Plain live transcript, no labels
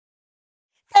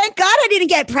didn't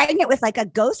get pregnant with like a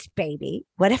ghost baby.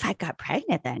 What if I got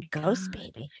pregnant then? Ghost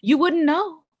baby. You wouldn't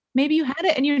know. Maybe you had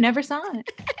it and you never saw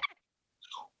it.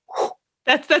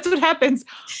 That's what happens.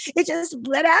 It just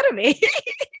bled out of me.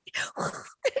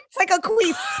 It's like a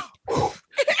queef.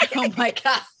 Oh my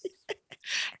God.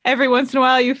 Every once in a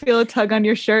while you feel a tug on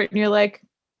your shirt and you're like,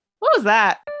 what was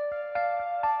that?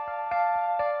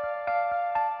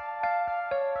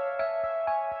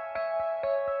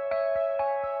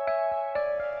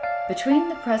 Between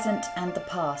the present and the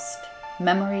past,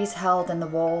 memories held in the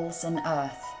walls and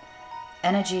earth,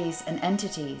 energies and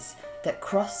entities that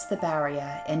cross the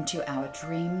barrier into our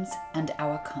dreams and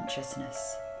our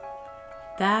consciousness.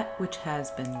 That which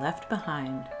has been left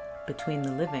behind between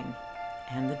the living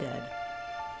and the dead.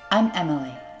 I'm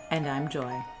Emily. And I'm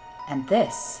Joy. And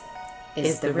this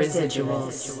is The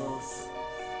Residuals.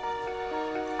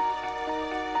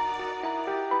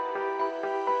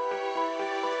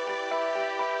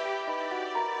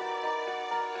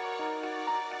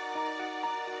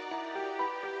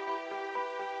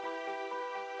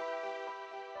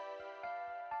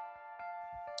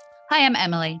 Hi, I'm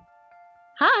Emily.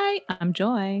 Hi, I'm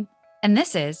Joy. And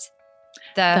this is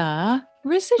The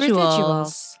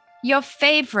Residuals. Your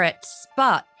favorite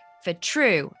spot for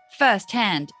true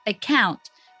first-hand account,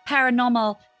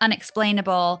 paranormal,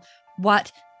 unexplainable,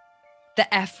 what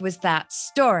the F was that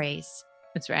stories.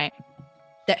 That's right.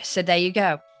 So there you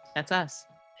go. That's us.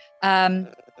 Um,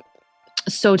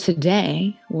 So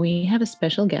today we have a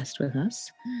special guest with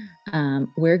us.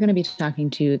 We're going to be talking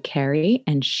to Keri,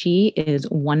 and she is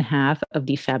one half of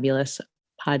the fabulous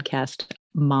podcast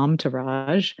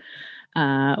Momtourage,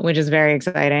 which is very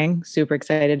exciting. Super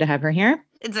excited to have her here.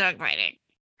 it's so exciting.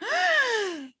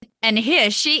 And here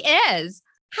she is.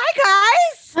 Hi,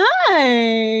 guys.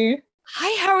 Hi.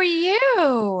 Hi, how are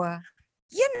you?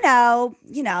 You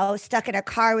know, stuck in a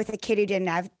car with a kid who didn't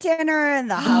have dinner in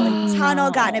the Holland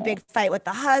Tunnel, got in a big fight with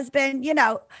the husband.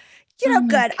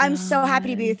 Good. I'm so happy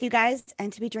to be with you guys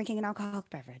and to be drinking an alcoholic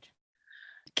beverage.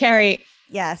 Keri,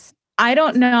 Yes. I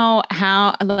don't know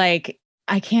how,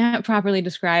 I can't properly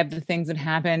describe the things that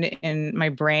happened in my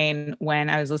brain when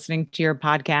I was listening to your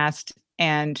podcast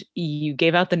and you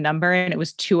gave out the number and it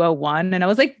was 201 and I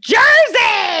was like,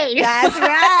 Jersey! That's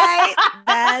right.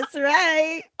 That's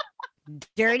right.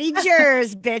 Dirty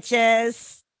Jers,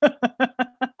 bitches.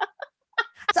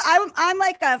 So I'm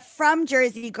like a from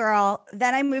Jersey girl.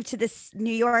 Then I moved to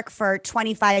New York for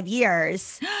 25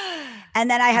 years. And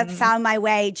then I have found my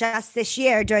way just this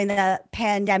year during the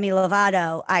pandemic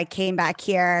Lovato. I came back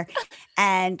here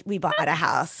and we bought a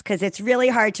house because it's really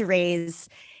hard to raise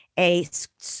a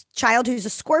child who's a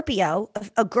Scorpio,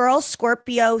 a girl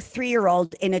Scorpio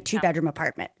 3-year-old in a 2-bedroom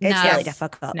apartment. It's really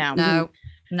difficult. No.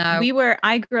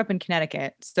 I grew up in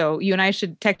Connecticut, so you and I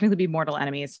should technically be mortal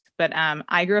enemies, but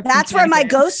I grew up That's in where my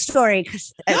Connecticut. ghost story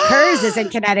occurs is in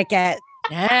Connecticut.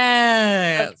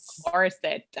 Yes. Of course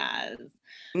it does.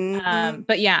 Mhm.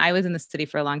 But yeah, I was in the city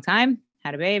for a long time,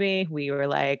 had a baby. We were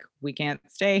like, we can't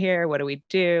stay here. What do we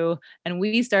do? And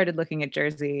we started looking at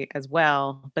Jersey as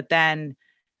well. But then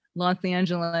Los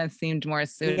Angeles seemed more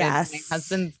suited to my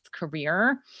husband's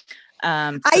career.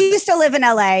 I used to live in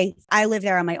LA. I lived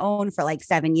there on my own for like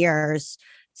 7 years,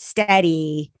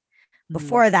 steady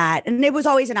before that. And it was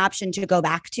always an option to go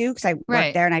back to because I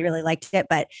worked there and I really liked it.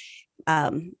 But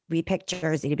we picked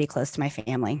Jersey to be close to my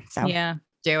family. So yeah,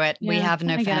 do it. We Yeah, have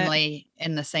no I get it. family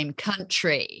in the same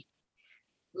country,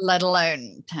 let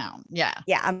alone town. Yeah.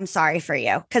 yeah, I'm sorry for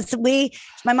you because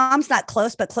my mom's not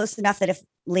close, but close enough that if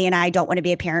Lee and I don't want to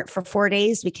be a parent for 4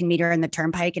 days, we can meet her in the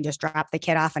turnpike and just drop the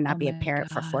kid off and not be a parent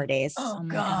for 4 days. Oh,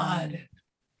 my God.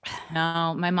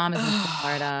 No, my mom is in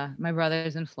Florida. My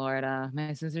brother's in Florida.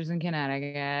 My sister's in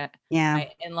Connecticut. Yeah. My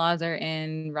in-laws are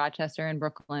in Rochester and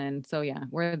Brooklyn. So yeah,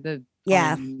 we're the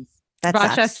Yeah, homies. that sucks.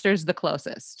 Rochester's the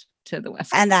closest to the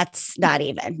west. And that's not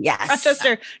even. Yes.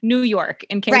 Rochester, New York,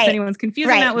 in case Right. anyone's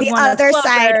confusing that with The one that's other closer.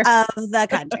 side of the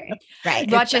country. Right.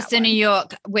 It's Rochester, that New one.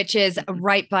 York, which is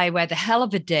right by where the Hell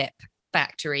of a Dip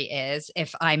factory is,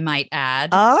 if I might add.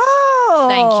 Oh.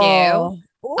 Thank you.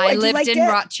 Ooh, I do lived like in dip.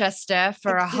 Rochester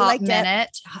for I a do hot like dip.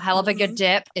 minute. Hell of a good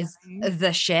dip is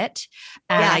the shit.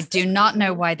 And I Yes. do not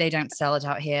know why they don't sell it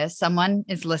out here. Someone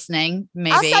is listening,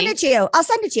 maybe. I'll send it to you. I'll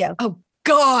send it to you. Oh,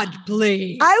 God,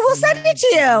 please. I will send it to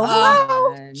you.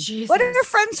 Hello. God. Jesus. What are your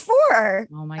friends for?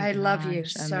 Oh my I love you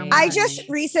gosh, so amazing. much. I just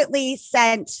recently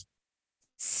sent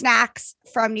snacks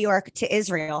from New York to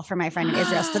Israel for my friend in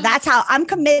Israel. So that's how I'm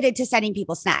committed to sending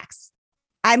people snacks.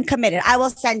 I'm committed. I will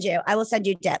send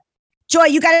you dip. Joy,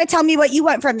 you got to tell me what you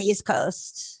want from the East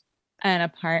Coast. An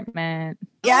apartment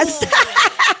Yes.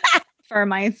 for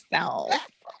myself.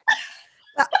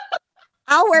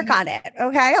 I'll work on it.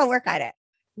 Okay. I'll work on it.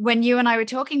 When you and I were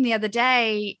talking the other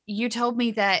day, you told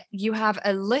me that you have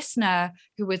a listener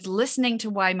who was listening to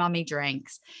Why Mommy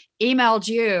Drinks, emailed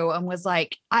you and was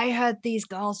like, I heard these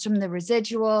girls from the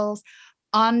Residuals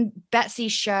on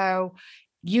Betsy's show.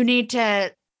 You need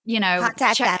to,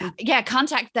 Contact them. Yeah,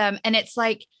 contact them. And it's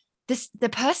like, the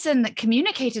person that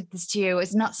communicated this to you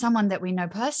is not someone that we know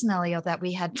personally or that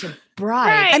we had to bribe.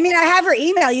 Right. I mean, I have her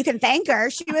email. You can thank her.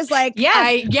 She was like,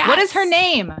 yes. What is her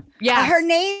name? Yeah. Her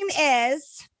name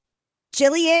is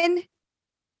Jillian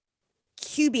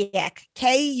Kubiak,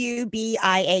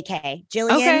 Kubiak.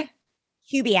 Jillian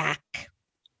Kubiak.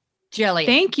 Jillian.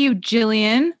 Thank you,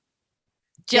 Jillian.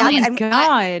 Jillian. Oh my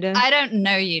God. I don't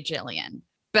know you, Jillian,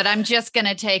 but I'm just going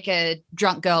to take a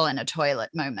drunk girl in a toilet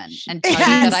moment and tell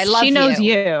you that I love you. She knows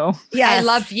you. Yes. I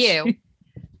love you.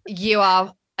 You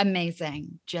are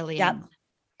amazing, Jillian. Yep.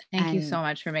 Thank you so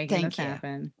much for making this you.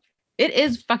 happen. It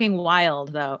is fucking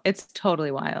wild, though. It's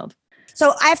totally wild.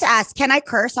 So I have to ask, can I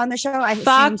curse on the show? I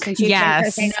assume since you've been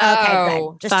cursing. No. Okay,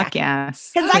 good. Just Fuck checking.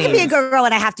 yes. Because I can be a good girl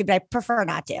and I have to, but I prefer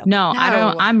not to. No, I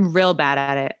don't. I'm real bad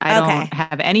at it. I Okay. don't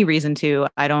have any reason to.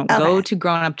 I don't go to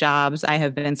grown-up jobs. I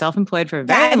have been self-employed for a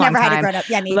very I've long never time. had a grown up.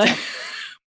 Yeah, me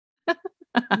too.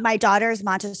 My daughter's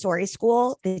Montessori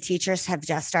school, the teachers have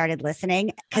just started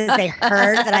listening because they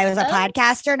heard that I was a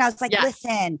podcaster. And I was like,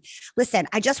 listen,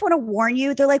 I just want to warn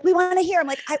you. They're like, we want to hear. I'm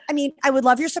like, I mean, I would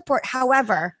love your support.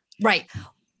 However, right.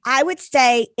 I would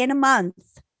say in a month,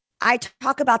 I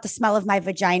talk about the smell of my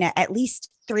vagina at least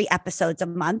 3 episodes a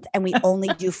month, and we only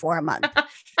do 4 a month.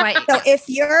 Right. So if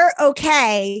you're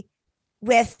okay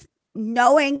with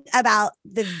knowing about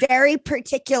the very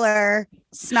particular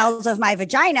smells of my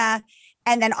vagina,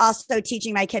 and then also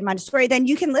teaching my kid Montessori, then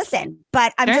you can listen.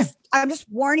 But I'm just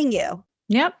warning you.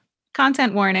 Yep.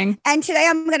 Content warning. And today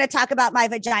I'm going to talk about my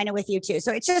vagina with you too.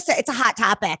 So it's a hot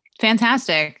topic.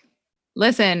 Fantastic.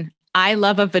 Listen, I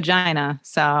love a vagina,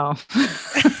 so.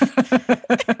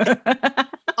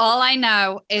 All I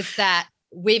know is that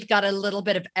we've got a little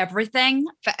bit of everything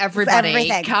for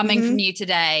everybody coming from you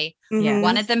today. Mm-hmm.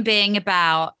 One of them being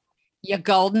about your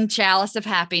golden chalice of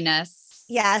happiness.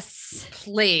 Yes.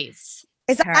 Please.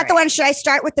 Is that the one? Should I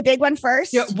start with the big one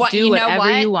first? Do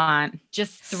whatever you want.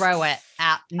 Just throw it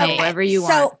at me. Whatever you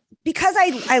want. So because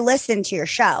I listened to your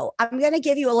show, I'm going to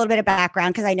give you a little bit of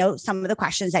background because I know some of the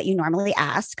questions that you normally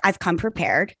ask. I've come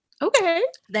prepared. Okay.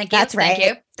 Thank you. That's right.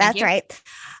 Thank you. That's right.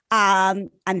 I'm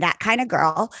that kind of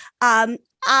girl.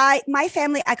 My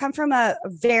family, I come from a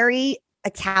very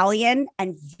Italian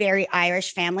and very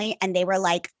Irish family. And they were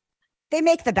like, they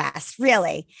make the best,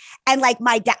 really. And like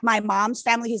my mom's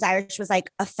family, who's Irish, was like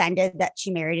offended that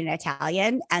she married an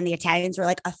Italian, and the Italians were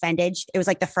like offended. It was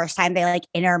like the first time they like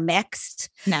intermixed.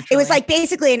 Naturally. It was like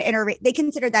basically they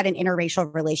considered that an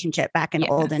interracial relationship back in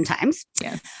olden times.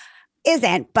 Yes.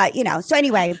 Isn't, but so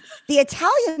anyway, the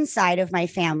Italian side of my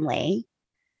family,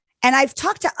 and I've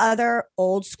talked to other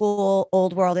old school,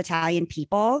 old world Italian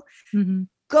people,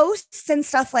 ghosts and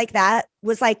stuff like that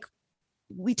was like,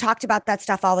 we talked about that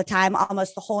stuff all the time.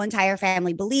 Almost the whole entire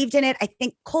family believed in it. I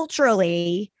think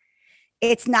culturally,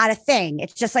 it's not a thing.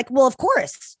 It's just like, well, of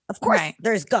course, right.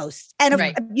 There's ghosts. And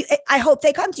I hope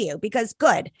they come to you because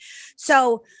good.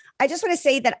 So I just want to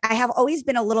say that I have always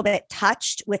been a little bit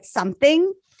touched with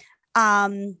something.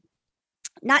 Not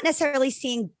necessarily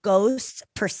seeing ghosts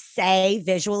per se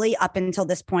visually up until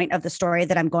this point of the story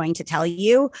that I'm going to tell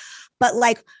you, but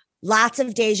like lots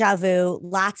of deja vu,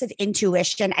 lots of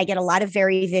intuition. I get a lot of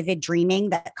very vivid dreaming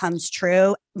that comes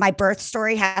true. My birth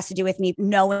story has to do with me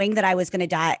knowing that I was going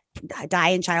to die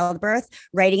in childbirth,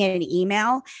 writing it in an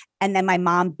email, and then my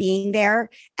mom being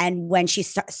there. And when she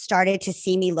started to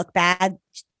see me look bad,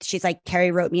 she's like,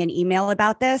 Keri wrote me an email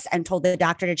about this and told the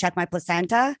doctor to check my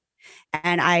placenta.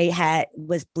 And I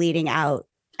was bleeding out.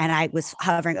 And I was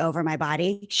hovering over my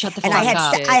body. Shut the fuck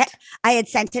up.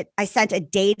 I sent a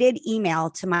dated email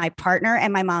to my partner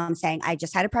and my mom saying, I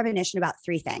just had a premonition about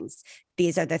 3 things.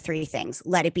 These are the 3 things.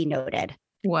 Let it be noted.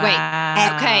 Wow.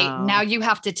 Wait, okay. Now you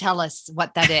have to tell us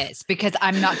what that is, because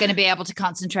I'm not going to be able to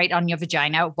concentrate on your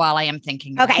vagina while I am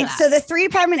thinking about that. So the 3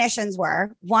 premonitions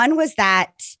were, one was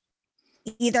that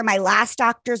either my last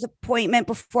doctor's appointment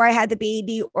before I had the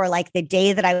baby or like the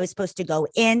day that I was supposed to go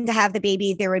in to have the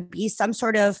baby, there would be some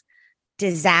sort of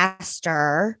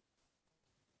disaster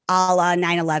a la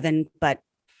 9/11, but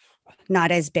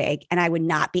not as big. And I would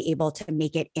not be able to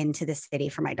make it into the city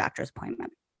for my doctor's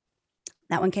appointment.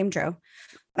 That one came true.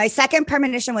 My second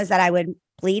premonition was that I would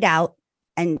bleed out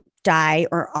and die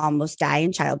or almost die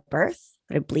in childbirth.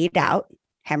 I would bleed out.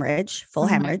 Hemorrhage, full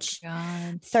hemorrhage.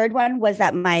 Third one was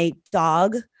that my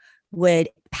dog would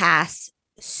pass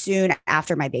soon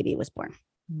after my baby was born.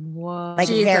 Whoa. Like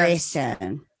Jesus. very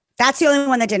soon. That's the only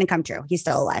one that didn't come true. He's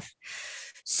still alive.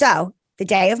 So the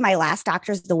day of my last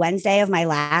doctor's, the Wednesday of my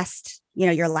last,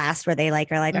 your last where they are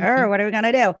like, oh, what are we going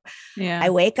to do? Yeah. I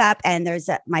wake up and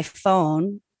my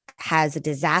phone has a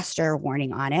disaster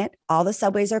warning on it. All the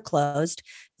subways are closed.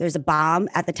 There's a bomb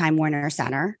at the Time Warner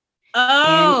Center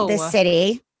in the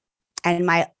city. And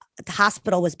the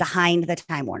hospital was behind the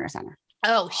Time Warner Center.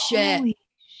 Oh, shit. Holy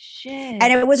shit.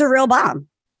 And it was a real bomb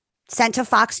sent to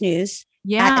Fox News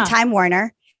at the Time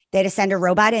Warner. They had to send a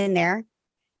robot in there.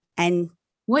 And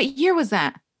what year was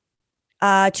that?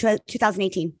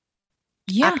 2018.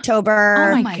 Yeah.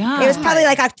 October. Oh my God. It was probably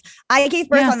like, I gave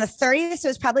birth on the 30th. So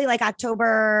it was probably like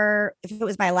October, if it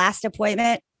was my last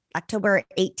appointment, October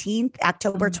 18th,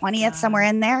 October 20th, somewhere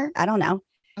in there. I don't know.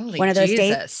 Holy one of those Jesus.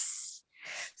 dates.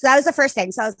 So that was the first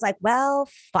thing. So I was like, well,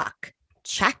 fuck,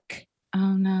 check.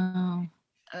 Oh no.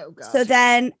 Oh God. So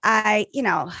then I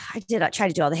try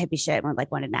to do all the hippie shit and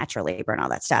wanted natural labor and all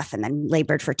that stuff. And then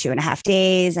labored for 2.5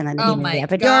 days. And then they gave me the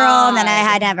epidural. God. And then I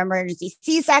had to have emergency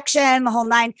C-section, the whole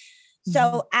nine.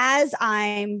 So as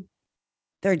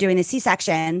they're doing the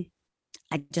C-section,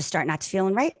 I just start not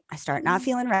feeling right. I start not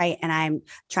feeling right. And I'm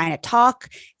trying to talk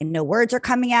and no words are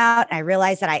coming out. And I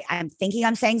realize that I'm thinking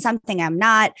I'm saying something. I'm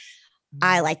not.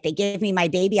 They give me my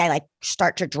baby. I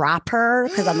start to drop her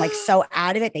because I'm so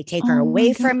out of it. They take her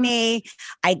away from me.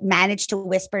 I managed to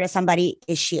whisper to somebody,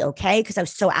 is she okay? Because I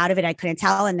was so out of it. I couldn't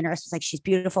tell. And the nurse was like, she's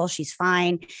beautiful. She's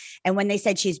fine. And when they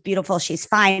said she's beautiful, she's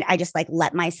fine, I just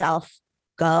let myself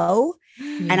go.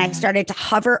 And I started to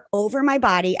hover over my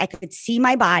body. I could see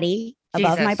my body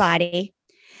above my body.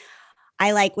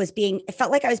 It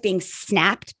felt like I was being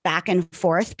snapped back and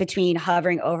forth between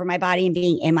hovering over my body and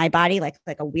being in my body, like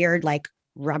a weird,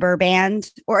 rubber band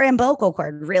or umbilical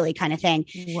cord, really kind of thing.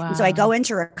 Wow. And so I go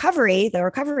into the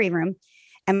recovery room,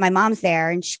 and my mom's there,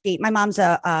 and my mom's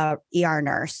a ER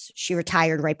nurse. She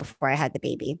retired right before I had the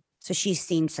baby. So she's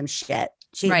seen some shit.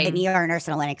 She's an ER nurse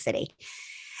in Atlantic City.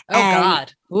 Oh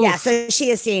God. Oof. Yeah. So she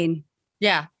has seen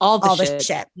all the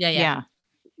shit. Yeah.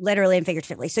 Literally and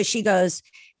figuratively. So she goes,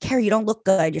 Keri, you don't look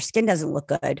good. Your skin doesn't look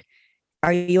good.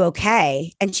 Are you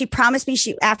okay? And she promised me,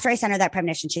 after I sent her that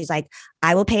premonition, she's like,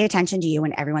 I will pay attention to you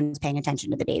when everyone's paying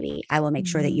attention to the baby. I will make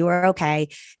sure that you are okay.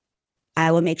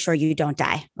 I will make sure you don't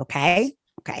die. Okay.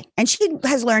 Okay. And she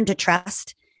has learned to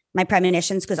trust my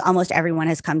premonitions because almost everyone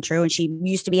has come true. And she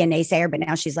used to be a naysayer, but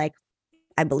now she's like,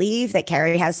 I believe that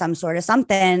Keri has some sort of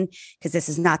something because this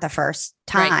is not the first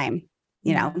time,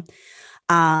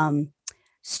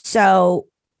 So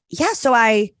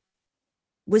I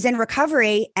was in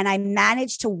recovery and I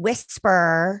managed to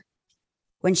whisper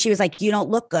when she was like, you don't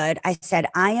look good. I said,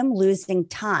 I am losing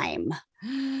time.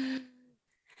 And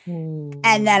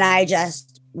then I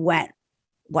just went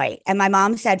white. And my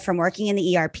mom said from working in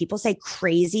the ER, people say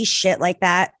crazy shit like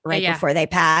that before they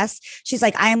pass. She's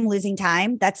like, I am losing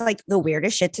time. That's the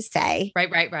weirdest shit to say.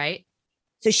 Right.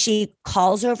 So she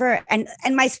calls over and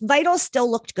my vitals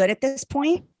still looked good at this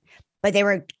point, but they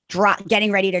were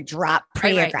getting ready to drop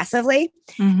pretty aggressively.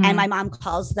 Mm-hmm. And my mom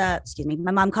calls the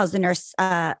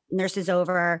nurses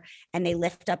over, and they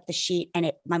lift up the sheet.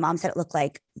 And my mom said it looked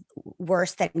like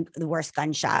worse than the worst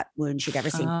gunshot wound she'd ever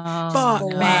seen.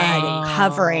 Blood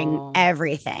covering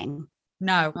everything.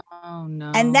 No. Oh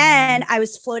no. And then I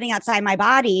was floating outside my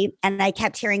body, and I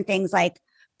kept hearing things like,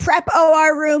 prep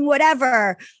OR room,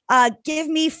 whatever, give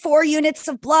me 4 units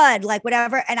of blood,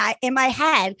 whatever. And in my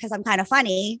head, because I'm kind of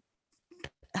funny,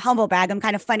 humble brag, I'm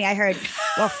kind of funny, I heard,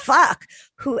 well, fuck,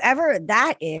 whoever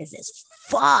that is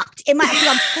fucked. I'm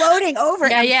floating over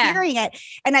and I'm hearing it.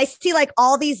 And I see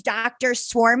all these doctors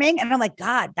swarming, and I'm like,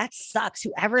 God, that sucks.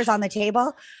 Whoever's on the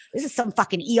table, this is some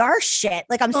fucking ER shit.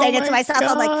 I'm saying it to myself.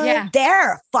 God. I'm like,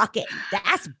 they're fucking,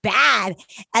 that's bad.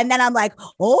 And then I'm like,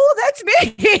 oh, that's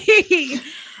me.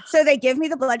 So they give me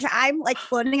the blood. I'm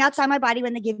floating outside my body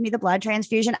when they give me the blood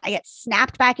transfusion. I get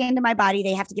snapped back into my body.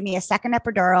 They have to give me a second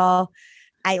epidural.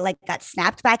 I got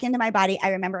snapped back into my body. I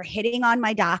remember hitting on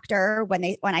my doctor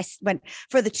when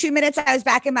for the 2 minutes I was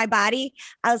back in my body.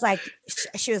 I was like,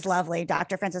 she was lovely,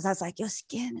 Dr. Francis. I was like, your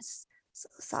skin is so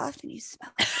soft and you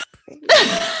smell so pretty.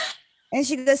 And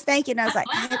she goes, thank you. And I was like,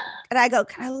 and I go,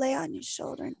 can I lay on your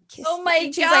shoulder and kiss you? Oh my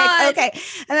God. She's God. Like, okay.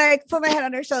 And I put my head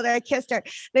on her shoulder. I kissed her.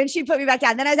 Then she put me back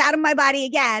down. Then I was out of my body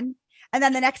again. And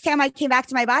then the next time I came back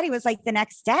to my body was the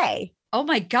next day. Oh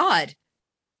my God.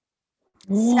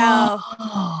 So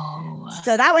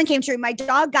that one came true. My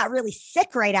dog got really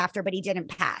sick right after, but he didn't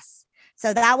pass.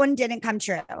 So that one didn't come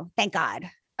true. Thank God.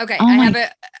 Okay.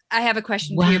 I have a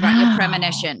question for you about your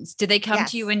premonitions. Do they come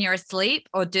to you when you're asleep,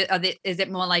 or is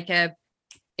it more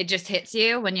it just hits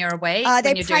you when you're awake?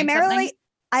 They primarily,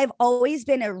 I've always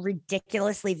been a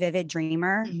ridiculously vivid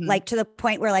dreamer, like to the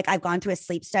point where like I've gone through a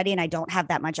sleep study and I don't have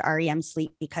that much REM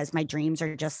sleep because my dreams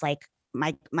are just like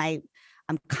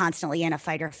I'm constantly in a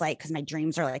fight or flight because my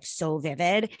dreams are like so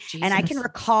vivid. Jesus. And I can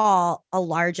recall a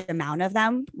large amount of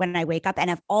them when I wake up, and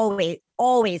I've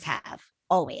always have.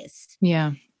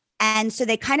 Yeah. And so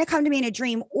they kind of come to me in a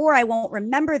dream, or I won't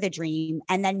remember the dream.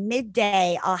 And then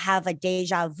midday, I'll have a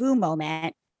deja vu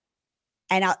moment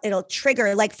and it'll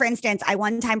trigger. Like, for instance, I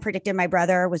one time predicted my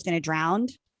brother was going to drown.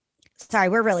 Sorry,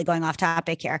 we're really going off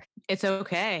topic here. It's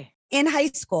okay. In high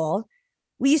school,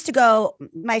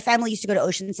 my family used to go to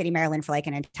Ocean City, Maryland for like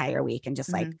an entire week and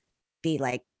just like be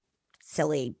like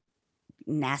silly,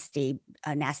 nasty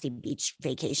beach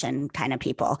vacation kind of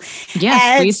people.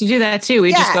 Yes, we used to do that too.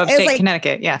 We just go upstate like,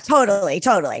 Connecticut. Yeah,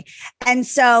 totally. And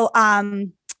so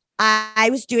I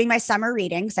was doing my summer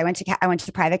readings. I went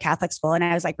to private Catholic school, and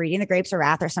I was like reading The Grapes of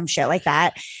Wrath or some shit like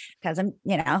that because I'm,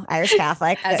 Irish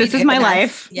Catholic. This is my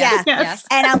life. Yeah. Yes.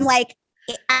 And I'm like,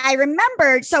 I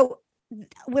remembered. So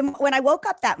when I woke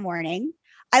up that morning,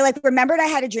 I like remembered I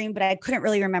had a dream, but I couldn't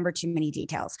really remember too many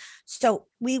details. So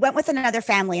we went with another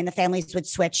family, and the families would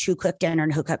switch who cooked dinner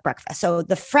and who cooked breakfast. So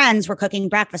the friends were cooking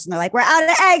breakfast, and they're like, we're out of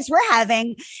eggs. We're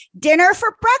having dinner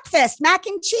for breakfast, mac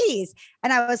and cheese.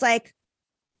 And I was like,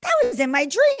 that was in my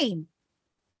dream.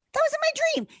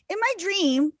 In my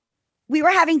dream, we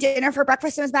were having dinner for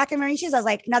breakfast, and it was mac and cheese. I was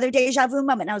like, another deja vu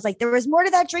moment. And I was like, there was more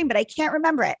to that dream, but I can't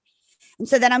remember it. And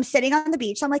so then I'm sitting on the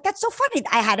beach. I'm like, that's so funny.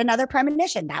 I had another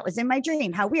premonition. That was in my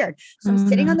dream. How weird. So I'm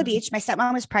sitting on the beach. My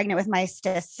stepmom was pregnant with my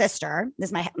sister.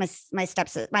 This is my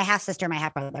stepsister, my half sister, my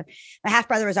half brother. My half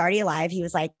brother was already alive. He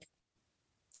was like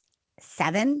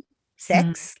 7,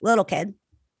 6, little kid.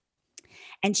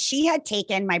 And she had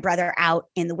taken my brother out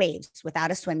in the waves without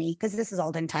a swimmy, because this is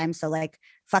olden times. So like,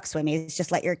 fuck swimmies,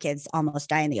 just let your kids almost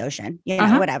die in the ocean,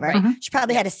 whatever. Right. She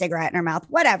probably had a cigarette in her mouth,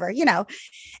 whatever,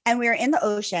 and we were in the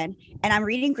ocean, and I'm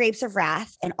reading Grapes of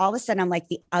Wrath. And all of a sudden I'm like,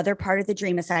 the other part of the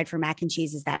dream, aside from mac and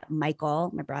cheese, is that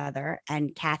Michael, my brother,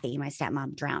 and Kathy, my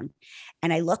stepmom, drowned.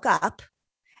 And I look up,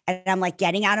 and I'm like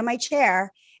getting out of my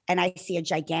chair, and I see a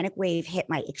gigantic wave hit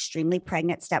my extremely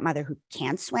pregnant stepmother who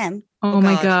can't swim. Oh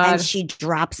my God. And she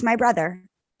drops my brother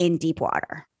in deep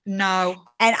water. No.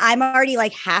 And I'm already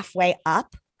like halfway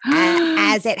up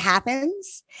as it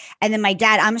happens. And then my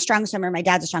dad, I'm a strong swimmer. My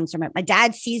dad's a strong swimmer. My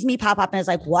dad sees me pop up and is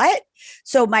like, what?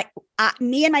 So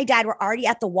me and my dad were already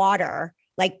at the water,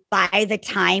 like by the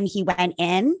time he went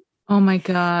in. Oh my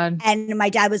God. And my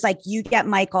dad was like, you get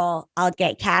Michael, I'll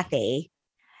get Kathy.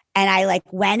 And I like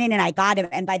went in and I got him.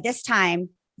 And by this time,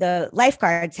 the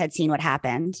lifeguards had seen what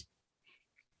happened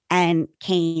and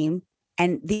came.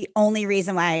 And the only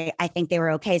reason why I think they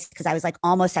were okay is because I was like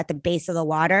almost at the base of the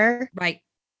water. Right.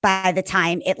 By the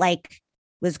time it like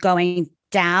was going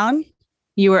down.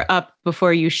 You were up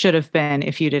before you should have been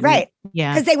if you didn't. Right.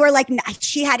 Yeah. Because they were like,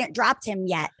 she hadn't dropped him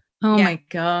yet. Oh my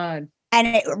God.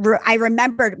 And I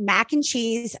remembered mac and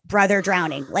cheese, brother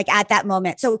drowning, like at that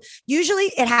moment. So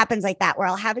usually it happens like that, where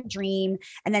I'll have a dream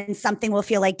and then something will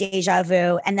feel like deja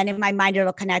vu. And then in my mind,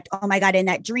 it'll connect. Oh my God, in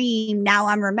that dream, now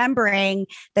I'm remembering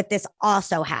that this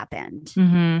also happened.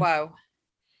 Mm-hmm. Wow.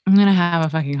 I'm going to have a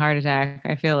fucking heart attack.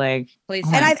 I feel like. Please.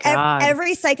 And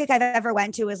every psychic I've ever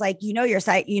went to was like, your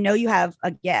sight, you have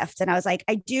a gift. And I was like,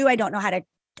 I do. I don't know how to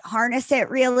harness it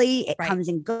really. It comes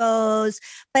and goes,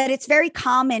 but it's very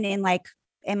common in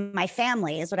my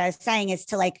family, is what I was saying, is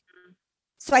to like,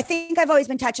 so I think I've always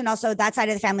been touched, and also that side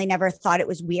of the family never thought it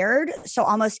was weird. So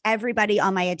almost everybody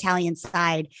on my Italian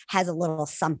side has a little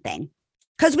something,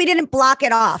 because we didn't block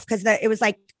it off, because it was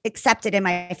like accepted in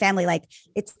my family. Like,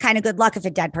 it's kind of good luck if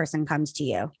a dead person comes to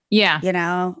you. Yeah.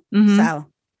 Mm-hmm. So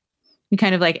you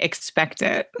kind of like expect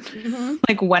it. Mm-hmm.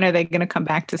 Like, when are they going to come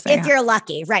back to say, if you're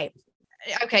lucky? Right.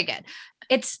 Okay, good.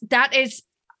 That is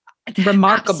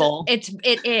remarkable. It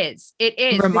is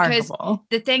remarkable. Because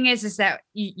the thing is that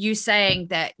you saying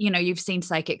that, you've seen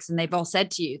psychics and they've all said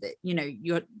to you that,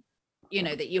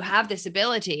 that you have this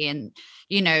ability, and,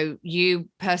 you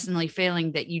personally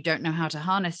feeling that you don't know how to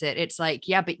harness it. It's like,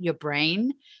 yeah, but your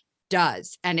brain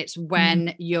does. And it's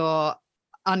when you're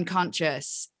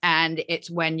unconscious, and it's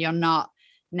when you're not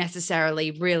necessarily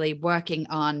really working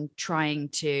on trying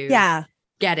to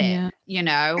get it,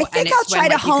 I think I'll try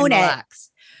to hone it.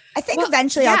 I think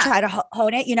eventually I'll try to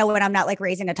hone it, when I'm not like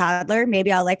raising a toddler.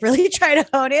 Maybe I'll like really try to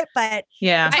hone it, but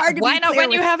it's hard to why not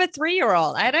when you have a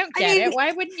 3-year-old? I don't get it.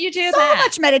 Why wouldn't you do that? So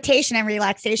much meditation and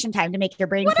relaxation time to make your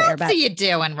brain clear. What else are you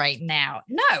doing right now?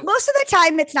 No. Most of the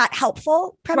time it's not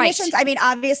helpful premonitions. Right. I mean,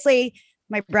 obviously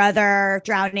my brother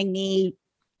drowning, me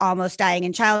almost dying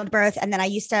in childbirth. And then I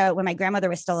used to, when my grandmother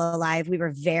was still alive, we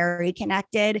were very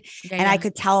connected. And I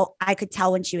could tell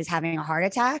when she was having a heart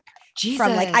attack. Jesus.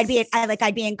 From like,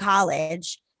 I'd be in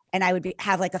college and I would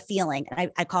have like a feeling.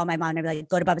 And I call my mom and I'd be like,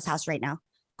 go to Bubba's house right now.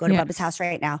 Go to Bubba's house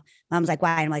right now. Mom's like,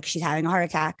 why? And I'm like, she's having a heart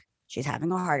attack. She's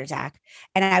having a heart attack.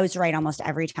 And I was right almost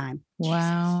every time.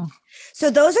 Wow. So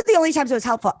those are the only times it was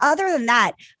helpful. Other than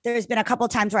that, there's been a couple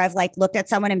of times where I've like looked at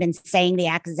someone and been saying the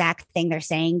exact thing they're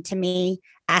saying to me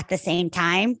at the same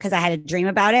time because I had a dream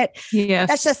about it. Yes.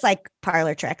 That's just like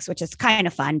parlor tricks, which is kind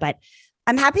of fun. But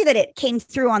I'm happy that it came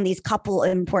through on these couple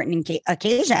important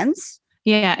occasions.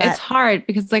 Yeah, it's hard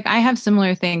because like I have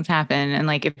similar things happen. And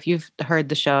like if you've heard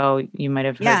the show, you might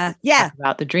have heard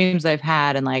about the dreams I've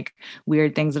had and like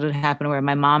weird things that would happen where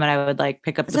my mom and I would like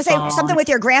pick up the phone. Something with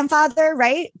your grandfather,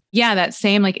 right? Yeah, that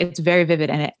same, like it's very vivid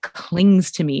and it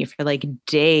clings to me for like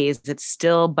days. It's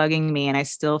still bugging me and I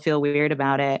still feel weird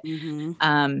about it. Mm-hmm.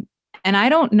 And I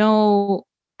don't know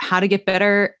how to get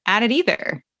better at it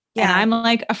either. Yeah. And I'm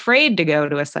like afraid to go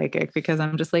to a psychic because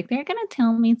I'm just like, they're going to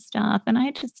tell me stuff. And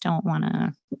I just don't want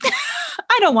to,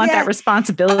 I don't want that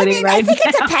responsibility right now. I think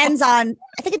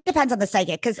it depends on the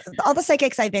psychic because all the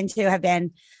psychics I've been to have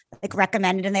been like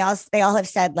recommended and they all have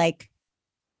said like,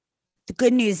 the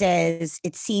good news is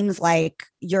it seems like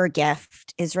your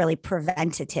gift is really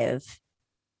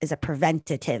is a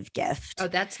preventative gift. Oh,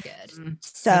 that's good.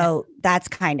 So that's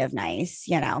kind of nice,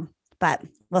 but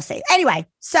we'll see. Anyway,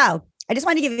 so I just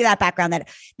want to give you that background that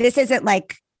this isn't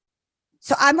like,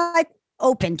 so I'm like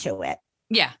open to it.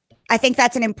 Yeah. I think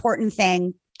that's an important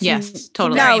thing to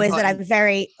know is that I'm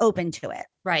very open to it.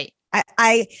 Right.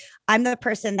 I'm the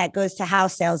person that goes to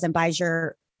house sales and buys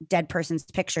your dead person's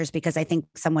pictures because I think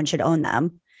someone should own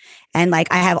them. And like,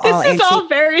 I have all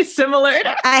very similar.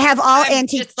 I have all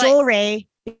antique jewelry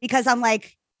because I'm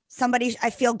like, I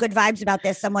feel good vibes about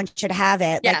this. Someone should have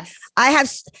it. Yes. Like, I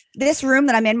have this room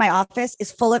that I'm in my office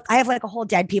is full of, I have like a whole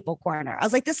dead people corner. I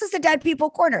was like, this is the dead people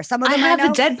corner. Some of them I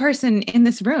have a dead person in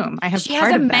this room. I have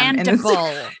part of them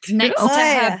mandible next to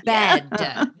her bed.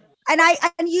 And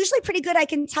I'm usually pretty good. I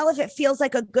can tell if it feels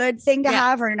like a good thing to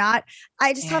have or not.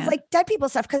 I just have like dead people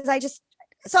stuff because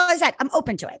so I said, I'm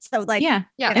open to it. So like,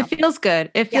 it feels good.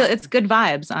 It's good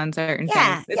vibes on certain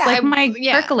things. It's like my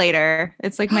percolator.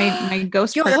 It's like my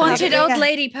ghost. Your haunted old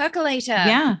lady percolator.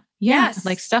 Yeah. Yes.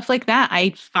 Like stuff like that.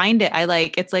 I find it.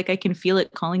 It's like I can feel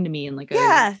it calling to me in like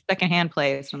a secondhand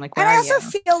place. I'm like, where and I also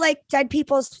feel like dead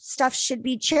people's stuff should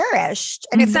be cherished.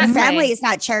 And if their family is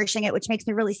not cherishing it, which makes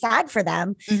me really sad for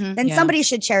them, then somebody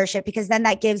should cherish it because then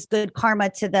that gives good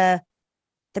karma to the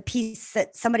piece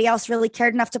that somebody else really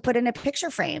cared enough to put in a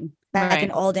picture frame back in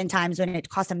olden times when it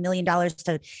cost $1 million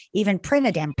to even print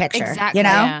a damn picture. Exactly.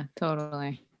 Yeah,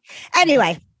 totally.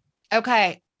 Anyway.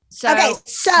 Okay. So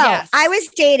I was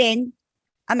dating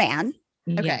a man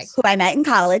who I met in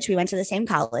college. We went to the same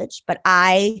college, but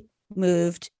I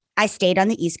stayed on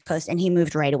the East Coast and he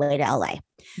moved right away to LA.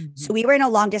 Mm-hmm. So we were in a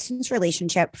long distance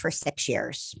relationship for 6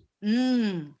 years.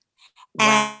 Wow.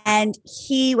 And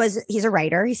he's a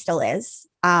writer. He still is.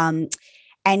 And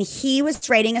he was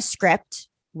writing a script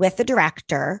with a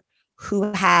director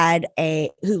who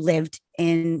lived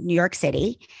in New York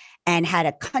City and had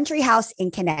a country house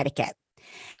in Connecticut.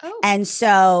 Oh. And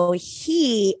so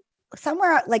he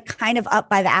somewhere like kind of up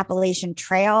by the Appalachian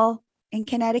Trail in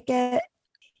Connecticut,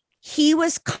 he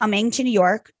was coming to New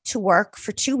York to work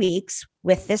for 2 weeks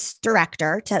with this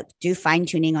director to do fine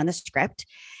tuning on the script.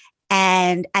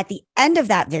 And at the end of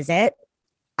that visit,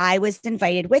 I was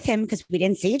invited with him because we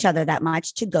didn't see each other that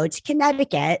much to go to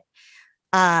Connecticut.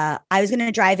 I was going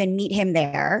to drive and meet him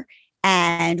there.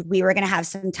 And we were going to have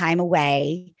some time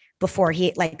away before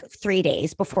 3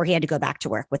 days before he had to go back to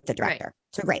work with the director. Right.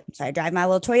 So great. So I drive my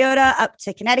little Toyota up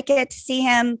to Connecticut to see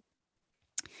him.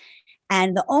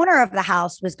 And the owner of the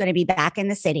house was going to be back in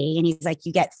the city. And he's like,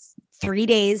 you get 3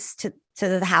 days to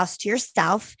the house to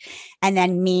yourself. And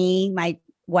then me, my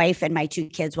wife and my 2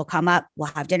 kids will come up.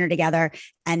 We'll have dinner together.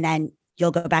 And then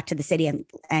you'll go back to the city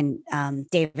and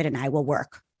David and I will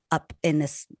work up in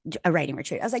a writing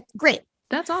retreat. I was like, great.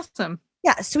 That's awesome.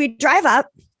 Yeah. So we drive up.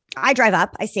 I drive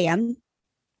up. I see him.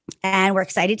 And we're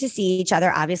excited to see each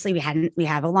other. Obviously, we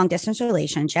have a long distance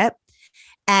relationship.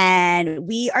 And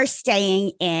we are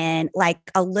staying in like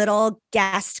a little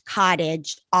guest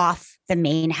cottage off the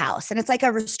main house. And it's like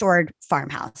a restored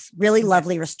farmhouse, really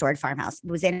lovely restored farmhouse. It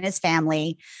was in his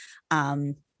family,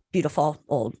 beautiful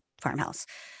old farmhouse.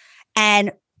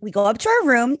 And we go up to our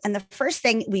room and the first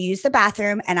thing we use the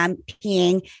bathroom and I'm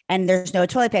peeing and there's no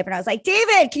toilet paper. And I was like,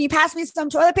 David, can you pass me some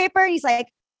toilet paper? And he's like,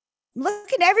 I'm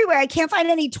looking everywhere. I can't find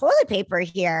any toilet paper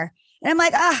here. And I'm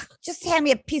like, just hand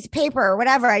me a piece of paper or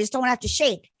whatever. I just don't want to have to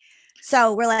shake.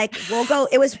 So we're like, we'll go.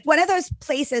 It was one of those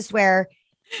places where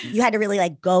you had to really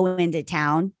like go into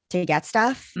town to get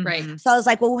stuff. Right. So I was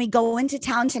like, well, when we go into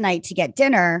town tonight to get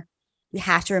dinner, we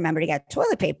have to remember to get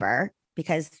toilet paper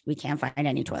because we can't find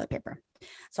any toilet paper.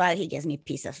 So he gives me a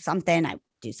piece of something. I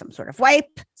do some sort of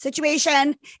wipe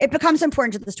situation. It becomes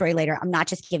important to the story later. I'm not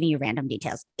just giving you random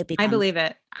details. I believe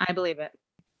it.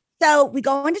 So we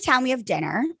go into town, we have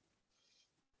dinner,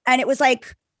 and it was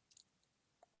like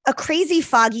a crazy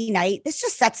foggy night. This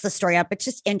just sets the story up. It's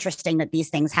just interesting that these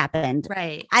things happened.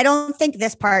 Right. I don't think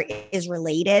this part is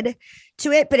related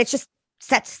to it, but it just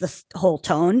sets the whole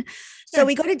tone. So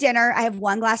we go to dinner. I have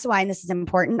one glass of wine. This is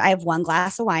important. I have one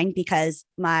glass of wine because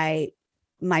my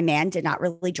man did not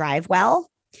really drive well.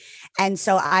 And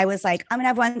so I was like, I'm going to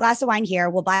have one glass of wine here.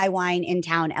 We'll buy wine in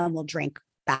town and we'll drink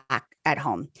back at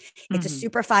home. It's a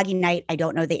super foggy night. I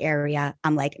don't know the area.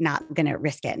 I'm like, not going to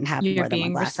risk it and have more than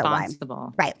one glass of wine.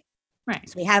 Right.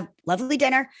 So we have lovely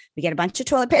dinner. We get a bunch of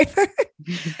toilet paper.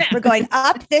 We're going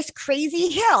up this crazy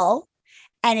hill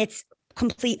and it's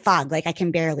complete fog. Like I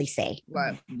can barely see.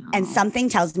 Right. And something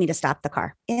tells me to stop the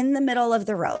car in the middle of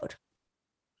the road.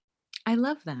 I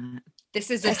love that. This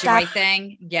is a joy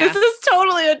thing. Yeah. This is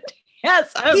totally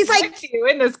yes. He's like, you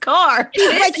in this car.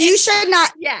 He's like, you should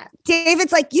not. Yeah.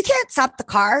 David's like, you can't stop the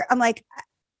car. I'm like,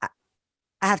 I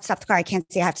have to stop the car. I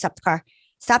can't see. I have to stop the car.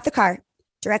 Stop the car.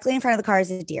 Directly in front of the car is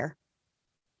a deer.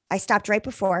 I stopped right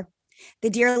before. The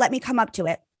deer let me come up to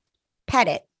it, pet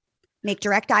it, make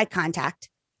direct eye contact.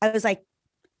 I was like,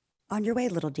 on your way,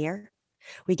 little deer.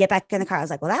 We get back in the car. I was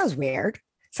like, well, that was weird.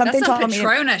 Something That's some told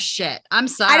Patrona shit. I'm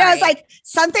sorry. I was like,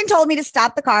 something told me to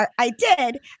stop the car. I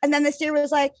did. And then the deer was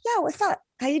like, yo, what's up?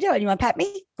 How you doing? You want to pet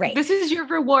me? Great. This is your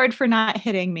reward for not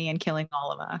hitting me and killing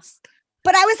all of us.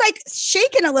 But I was like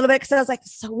shaking a little bit because I was like,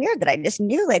 it's so weird that I just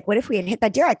knew, like, what if we had hit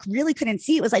that deer? I really couldn't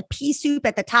see. It was like pea soup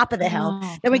at the top of the hill.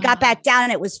 Then we got back down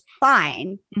and it was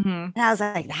fine. And I was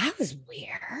like, that was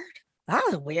weird. That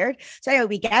was weird. So anyway,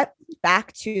 we get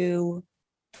back to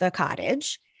the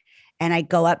cottage and I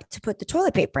go up to put the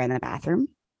toilet paper in the bathroom,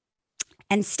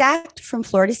 and stacked from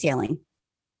floor to ceiling,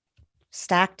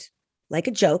 stacked like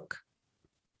a joke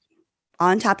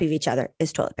on top of each other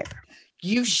is toilet paper.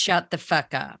 You shut the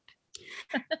fuck up.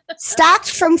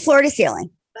 Stacked from floor to ceiling.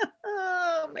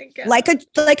 Oh my God. Like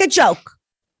a joke.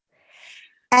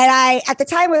 And I, at the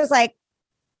time, was like,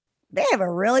 they have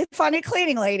a really funny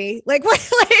cleaning lady. Like,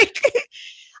 what? Like,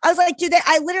 I was like,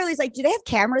 I literally was like, do they have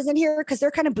cameras in here? Because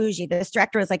they're kind of bougie. This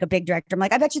director was like a big director. I'm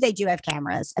like, I bet you they do have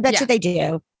cameras. I bet you they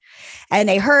do. And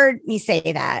they heard me say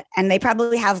that. And they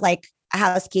probably have like a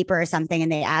housekeeper or something.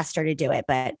 And they asked her to do it.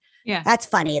 But that's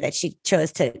funny that she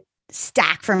chose to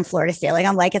stack from floor to ceiling.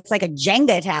 I'm like, it's like a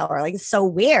Jenga tower. Like, it's so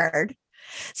weird.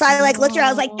 So I like looked around.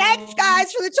 I was like, thanks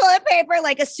guys for the toilet paper.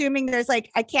 Like assuming there's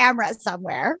like a camera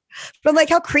somewhere. But I'm like,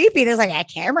 how creepy. There's like a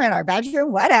camera in our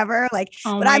bedroom, whatever. Like,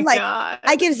 but I'm like,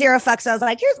 I give zero fucks. So I was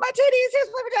like, here's my titties. Here's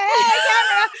my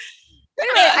camera.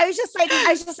 Anyway, I was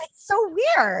just like, so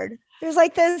weird. There's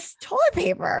like this toilet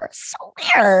paper. So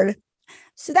weird.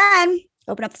 So then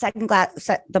open up the second glass,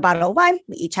 the bottle of wine.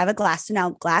 We each have a glass. So now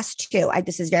glass 2.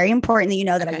 This is very important that you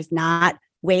know that I was not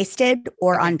wasted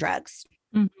or on drugs.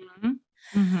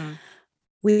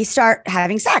 We start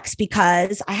having sex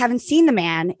because I haven't seen the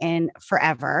man in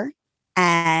forever.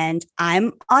 And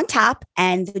I'm on top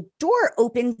and the door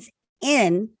opens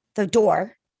in. And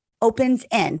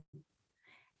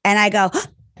I go,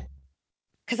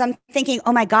 because I'm thinking,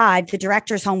 oh my God, the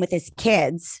director's home with his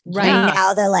kids. Right. And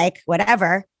now they're like,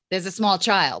 whatever. There's a small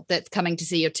child that's coming to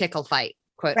see your tickle fight,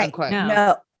 quote unquote.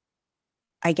 No.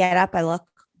 I get up, I look,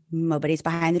 nobody's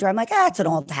behind the door. I'm like, it's an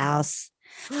old house.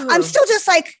 I'm still just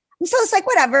like,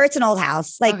 whatever. It's an old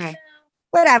house. Like,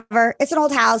 whatever. It's an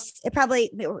old house. It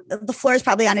probably, the floor is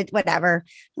probably on it, whatever.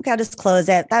 Okay, I'll just close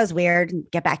it. That was weird and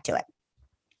get back to it.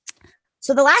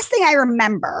 So the last thing I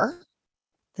remember,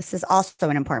 this is also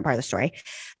an important part of the story.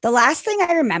 The last thing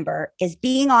I remember is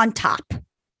being on top.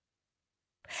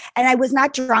 And I was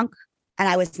not drunk and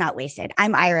I was not wasted.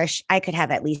 I'm Irish. I could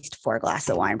have at least 4 glasses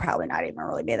of wine, probably not even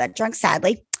really be that drunk,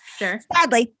 sadly.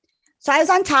 Sadly. So I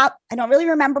was on top. I don't really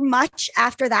remember much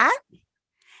after that.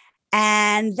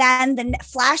 And then the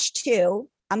flash 2,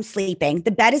 I'm sleeping. The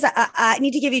bed is, I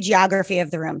need to give you geography of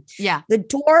the room. Yeah. The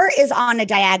door is on a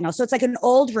diagonal. So it's like an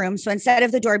old room. So instead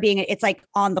of the door being, it's like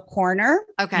on the corner.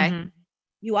 Okay.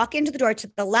 You walk into the door.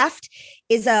 To the left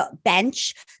is a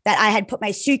bench that I had put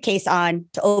my suitcase on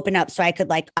to open up so I could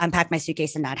like unpack my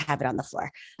suitcase and not have it on the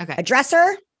floor. Okay. A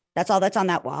dresser. That's all that's on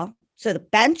that wall. So the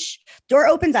bench, door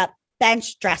opens up.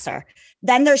 bench, dresser.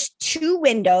 Then there's 2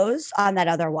 windows on that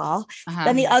other wall.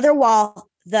 Then the other wall,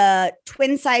 the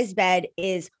twin size bed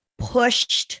is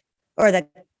pushed, or the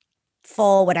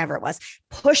full, whatever it was,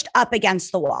 pushed up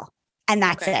against the wall. And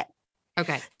that's it.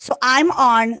 Okay. So I'm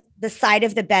on the side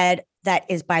of the bed that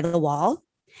is by the wall.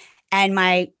 And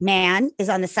my man is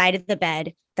on the side of the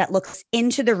bed that looks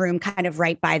into the room, kind of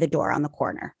right by the door on the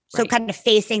corner. So kind of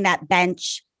facing that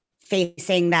bench,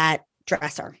 facing that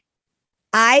dresser.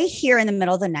 I hear in the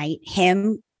middle of the night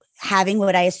him having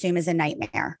what I assume is a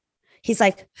nightmare. He's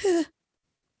like,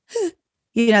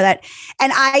 you know that.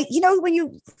 And I, you know, when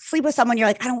you sleep with someone, you're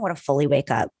like, I don't want to fully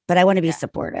wake up, but I want to be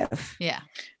supportive. Yeah.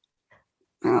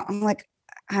 I'm like,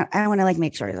 I want to like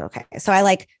make sure he's okay. So I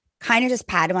like kind of just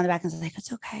pat him on the back and was like,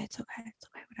 it's okay,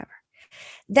 whatever.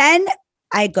 Then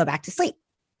I go back to sleep.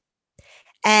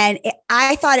 And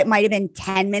I thought it might've been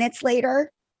 10 minutes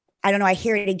later. I don't know. I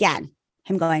hear it again.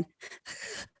 Him going.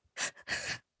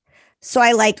 So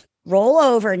I like roll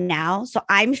over now. So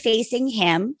I'm facing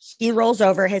him. He rolls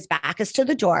over. His back is to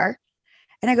the door.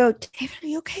 And I go, David, are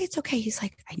you okay? It's okay. He's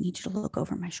like, I need you to look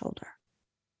over my shoulder.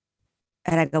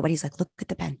 And I go, but he's like, look at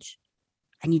the bench.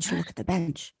 I need you to look at the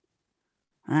bench.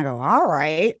 And I go, all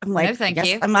right. I'm like, no, thank I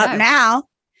guess you. I'm up now.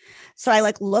 So I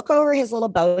like look over his little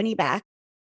bony back,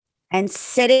 and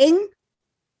sitting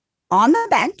on the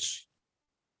bench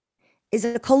is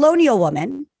a colonial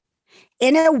woman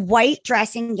in a white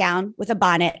dressing gown with a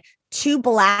bonnet, 2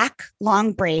 black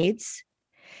long braids.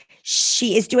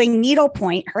 She is doing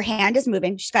needlepoint. Her hand is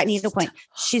moving. She's got needlepoint.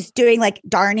 She's doing like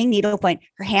darning needlepoint.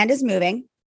 Her hand is moving.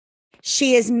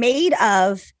 She is made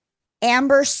of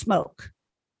amber smoke.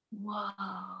 Whoa.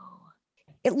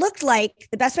 It looked like,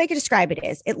 the best way I could describe it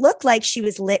is, it looked like she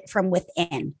was lit from within.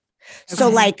 Okay. So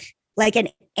like an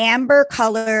amber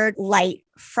colored light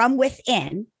from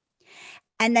within.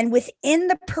 And then within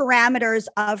the parameters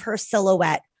of her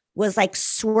silhouette was like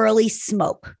swirly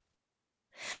smoke,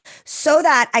 so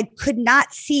that I could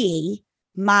not see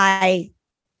my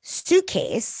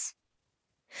suitcase.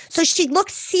 So she looked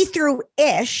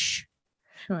see-through-ish,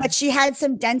 but she had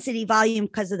some density volume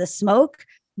because of the smoke.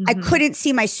 I couldn't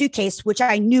see my suitcase, which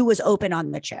I knew was open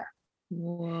on the chair.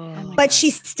 Whoa. But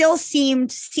she still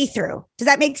seemed see-through. Does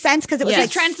that make sense? Because it was like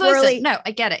translucent. swirly. No,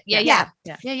 I get it.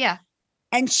 Yeah.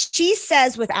 And she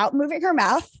says, without moving her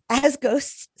mouth, as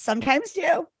ghosts sometimes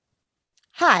do,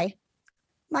 hi,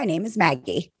 my name is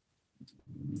Maggie.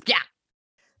 Yeah.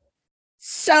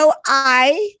 So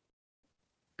I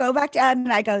go back down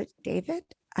and I go, David,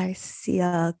 I see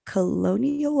a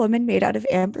colonial woman made out of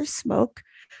amber smoke,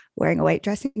 wearing a white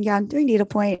dressing gown, doing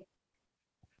needlepoint.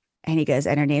 And he goes,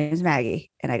 and her name is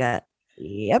Maggie. And I go,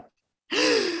 yep.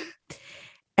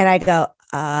 And I go,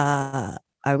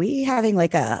 are we having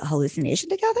like a hallucination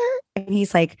together? And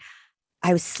he's like,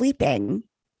 I was sleeping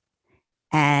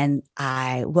and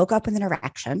I woke up with an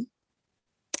erection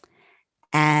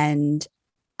and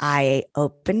I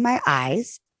opened my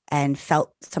eyes and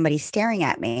felt somebody staring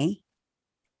at me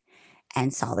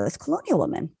and saw this colonial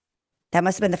woman. That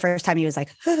must have been the first time he was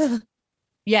like,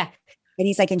 yeah. And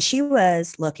he's like, and she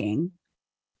was looking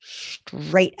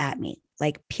straight at me,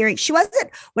 like peering. She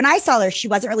wasn't, when I saw her, she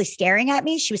wasn't really staring at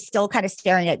me. She was still kind of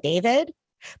staring at David,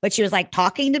 but she was like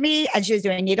talking to me and she was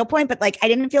doing needlepoint, but like, I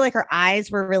didn't feel like her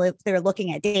eyes were really, they were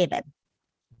looking at David.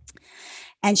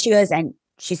 And she was, and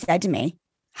she said to me,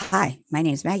 hi, my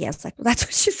name's Maggie. I was like, well, that's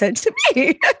what she said to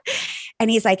me. And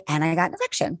he's like, and I got an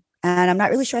erection. And I'm not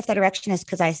really sure if that erection is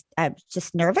because I'm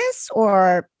just nervous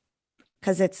or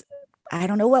because it's, I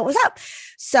don't know what was up.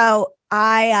 So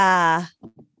I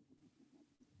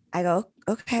go,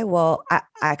 okay, well,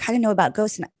 I kind of know about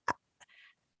ghosts and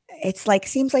it's like,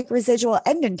 seems like residual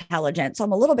end intelligence. So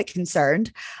I'm a little bit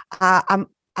concerned.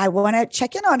 I want to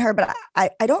check in on her, but I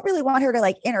don't really want her to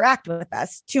like interact with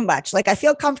us too much. Like I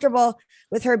feel comfortable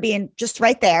with her being just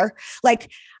right there.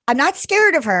 Like I'm not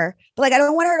scared of her, but like, I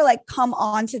don't want her to like come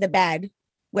onto the bed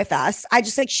with us. I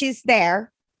just like, she's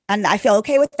there and I feel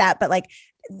okay with that. But like,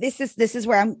 this is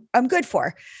where I'm good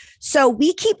for. So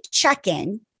we keep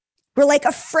checking. We're like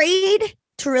afraid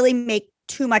to really make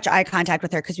too much eye contact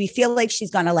with her because we feel like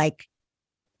she's going to like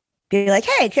be like,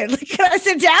 hey, can I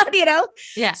sit down? You know?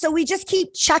 Yeah. So we just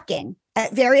keep checking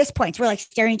at various points. We're like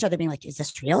staring at each other being like, is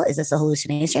this real? Is this a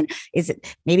hallucination? Is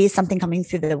it maybe something coming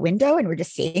through the window and we're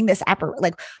just seeing this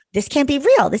like, this can't be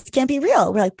real. This can't be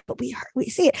real. We're like, but we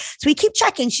see it. So we keep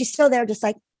checking. She's still there just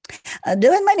like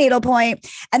doing my needlepoint.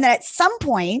 And then at some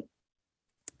point,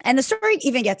 and the story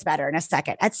even gets better in a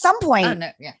second. At some point,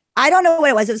 I don't know what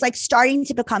it was. It was like starting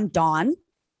to become dawn.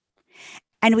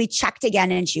 And we checked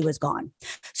again and she was gone.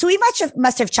 So we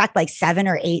must have checked like 7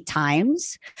 or 8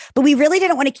 times, but we really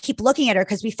didn't want to keep looking at her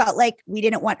because we felt like we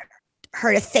didn't want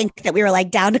her to think that we were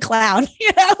like down to clown,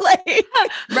 like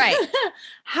Right.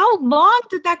 How long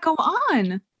did that go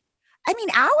on? I mean,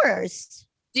 hours.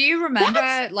 Do you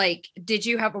remember, like, did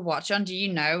you have a watch on? Do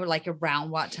you know, like,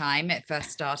 around what time it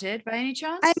first started by any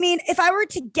chance? I mean, if I were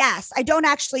to guess, I don't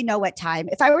actually know what time.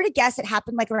 If I were to guess, it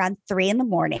happened like around 3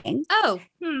 a.m. Oh,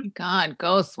 God,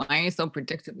 ghosts, why are you so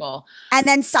predictable? And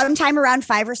then sometime around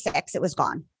 5 or 6, it was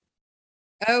gone.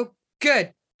 Oh,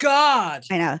 good God.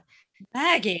 I know.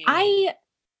 Maggie.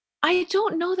 I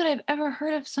don't know that I've ever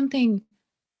heard of something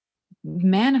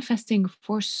manifesting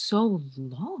for so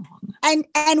long. And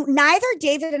neither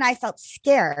David and I felt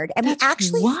scared, and That's we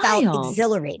actually wild. felt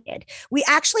exhilarated. We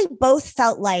actually both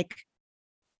felt like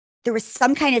there was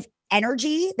some kind of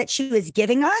energy that she was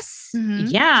giving us.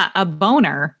 Mhm. Yeah, a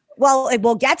boner. Well,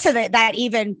 we'll get to that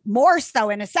even more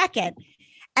so in a second.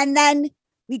 And then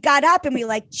we got up and we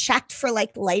like checked for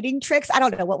like lighting tricks. I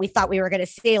don't know what we thought we were going to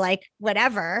see, like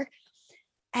whatever.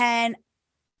 And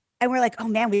we're like, oh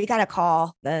man, we got to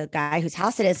call the guy whose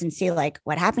house it is and see like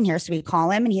what happened here. So we call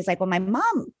him and he's like, well, my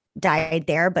mom died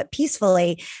there, but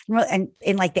peacefully. And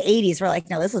in like the 80s, we're like,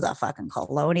 no, this is a fucking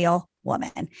colonial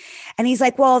woman. And he's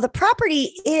like, well, the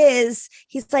property is,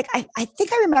 he's like, I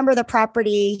think I remember the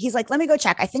property. He's like, let me go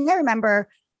check. I think I remember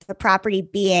the property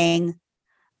being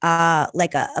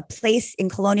like a place in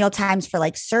colonial times for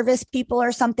like service people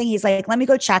or something. He's like, let me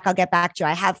go check. I'll get back to you.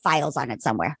 I have files on it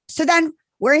somewhere. So then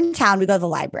we're in town. We go to the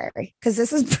library because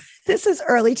this is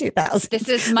early 2000s. This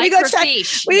is We go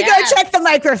check the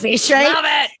microfiche, right? Love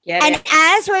it. Get And it.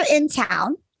 as we're in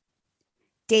town,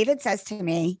 David says to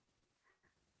me,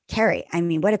 Keri, I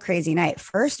mean, what a crazy night.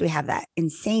 First, we have that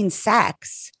insane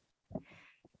sex.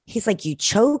 He's like, you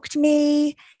choked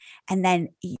me. And then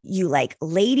you like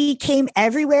lady came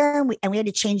everywhere and we had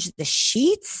to change the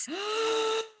sheets.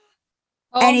 Oh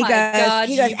And he my goes, God,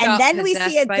 you and got then we see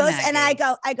possessed a by ghost. And I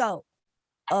Maggie. go,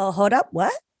 oh, hold up.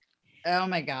 What? Oh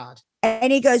my God.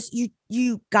 And he goes,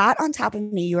 you got on top of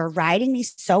me. You were riding me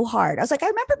so hard. I was like, I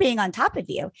remember being on top of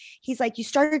you. He's like, you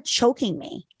started choking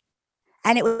me.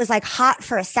 And it was like hot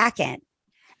for a second.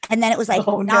 And then it was like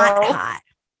not hot.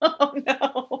 Oh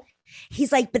no.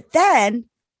 He's like, but then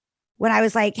when I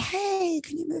was like, hey,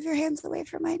 can you move your hands away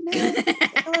from my neck?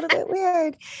 It's a little bit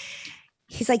weird.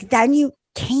 He's like, then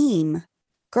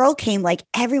girl came like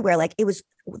everywhere. Like it was,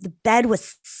 the bed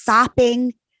was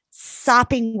sopping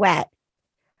wet.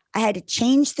 I had to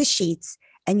change the sheets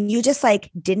and you just like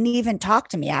didn't even talk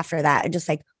to me after that and just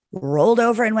like rolled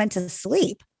over and went to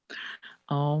sleep.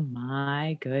 Oh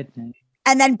my goodness.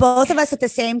 And then both of us at the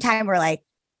same time were like,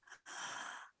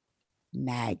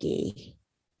 Maggie.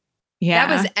 Yeah.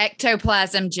 That was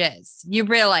ectoplasm jizz. You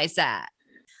realize that?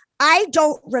 I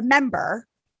don't remember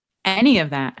any of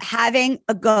that. having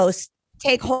a ghost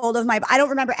take hold of I don't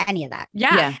remember any of that.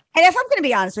 Yeah. And if I'm going to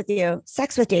be honest with you,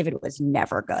 sex with David was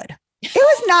never good. It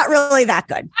was not really that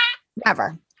good.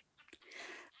 Never.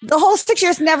 The whole 6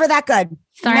 years, never that good.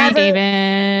 Sorry, Never.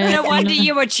 David. No wonder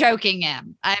you were choking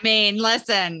him. I mean,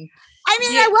 listen. I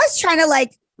mean, I was trying to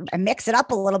like mix it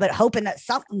up a little bit, hoping that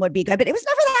something would be good, but it was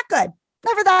never that good.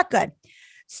 Never that good.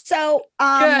 So,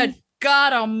 Good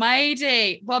God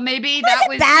almighty. Well, maybe that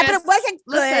was bad, just, but it wasn't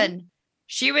good. listen,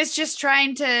 she was just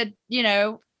trying to,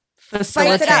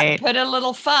 Facilitate. put a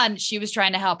little fun. She was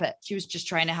trying to help it. She was just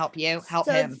trying to help you, help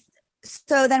him.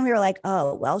 So then we were like,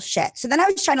 oh, well, shit. So then I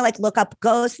was trying to like look up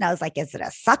ghosts and I was like, is it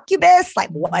a succubus? Like,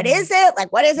 what is it?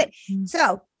 Like, what is it?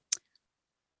 So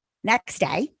next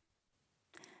day,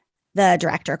 the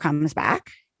director comes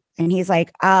back and he's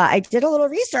like, I did a little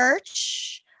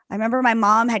research. I remember my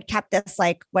mom had kept this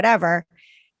like whatever.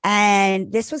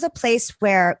 And this was a place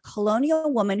where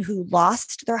colonial women who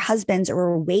lost their husbands or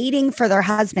were waiting for their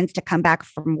husbands to come back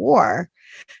from war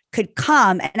could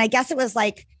come. And I guess it was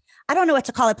like, I don't know what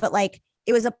to call it, but like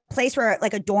it was a place where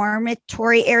like a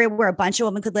dormitory area where a bunch of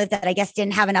women could live that I guess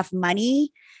didn't have enough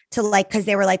money to like, because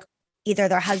they were like either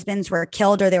their husbands were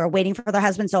killed or they were waiting for their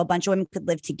husbands. So a bunch of women could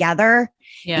live together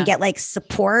and get like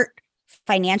support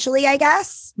financially, I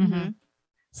guess. Mm-hmm.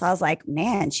 So I was like,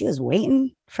 man, she was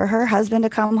waiting for her husband to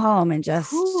come home and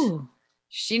just. Ooh.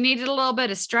 She needed a little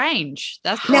bit of strange.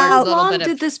 That's Now- How a little long bit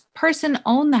did of. this person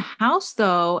own the house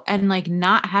though and like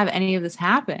not have any of this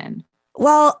happen?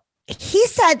 Well, he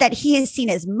said that he has seen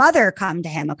his mother come to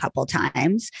him a couple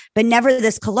times, but never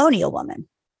this colonial woman.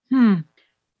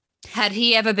 Had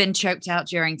he ever been choked out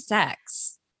during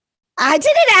sex? I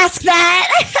didn't ask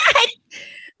that.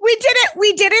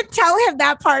 We didn't tell him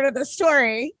that part of the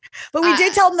story, but we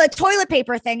did tell him the toilet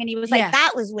paper thing. And he was like, Yeah.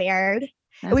 that was weird.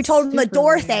 And we told him the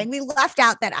door weird. thing. We left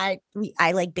out that I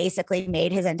like basically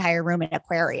made his entire room an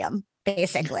aquarium,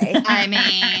 basically. I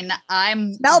mean,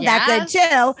 I'm smelled that good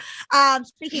too.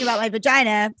 Speaking about my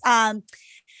vagina.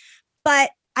 But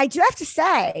I do have to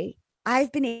say,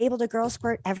 I've been able to girl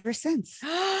squirt ever since.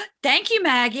 Thank you,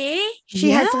 Maggie.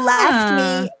 She has left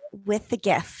me with the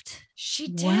gift. She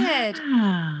did.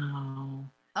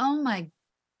 Wow. Oh my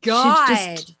God. She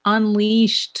just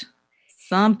unleashed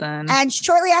something. And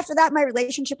shortly after that, my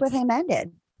relationship with him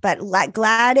ended. But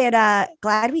glad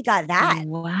we got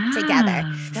that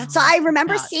together. So I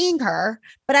remember seeing her,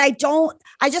 but I just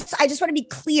want to be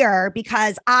clear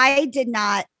because I did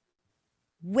not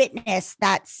witness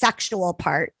that sexual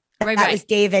part. That was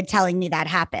David telling me that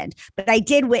happened, but I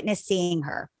did witness seeing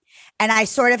her. And I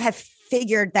sort of have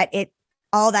figured that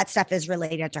all that stuff is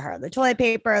related to her, the toilet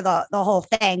paper, the whole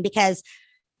thing, because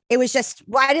it was just,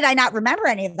 why did I not remember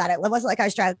any of that? It wasn't like I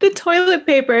was trying. The toilet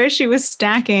paper she was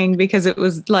stacking because it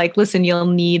was like, listen, you'll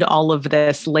need all of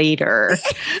this later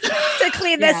to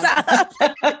clean this up.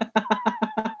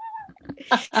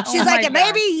 She's like, it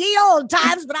may be ye old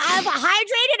times, but I'm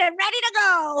hydrated and ready to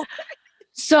go.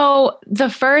 So the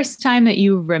first time that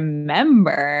you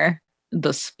remember the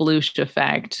sploosh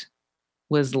effect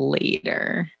was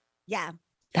later. Yeah.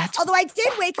 Although I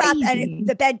did wake up and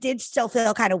the bed did still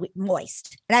feel kind of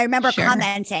moist. And I remember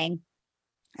commenting,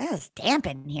 it was damp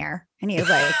in here. And he was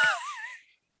like,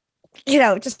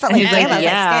 just felt like,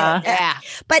 yeah.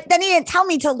 But then he didn't tell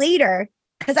me till later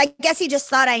because I guess he just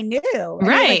thought I knew. And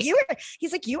right.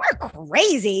 He's like, you are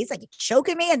crazy. He's like,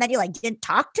 choking me. And then he like didn't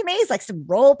talk to me. He's like some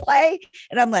role play.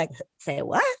 And I'm like, say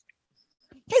what?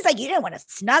 He's like, you didn't want to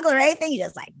snuggle or anything. You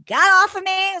just like got off of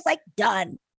me. It's like,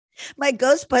 done. My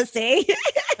ghost pussy.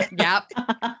 Yep.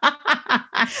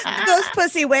 Ghost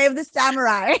pussy wave the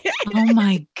samurai. Oh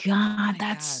my God.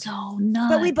 That's so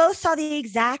nuts. But we both saw the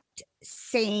exact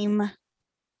same.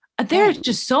 There are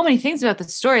just so many things about the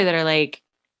story that are like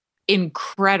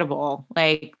incredible.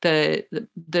 Like the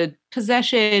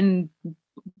possession,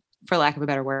 for lack of a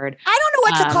better word. I don't know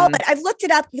what to call it. I've looked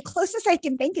it up. The closest I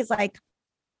can think is like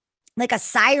a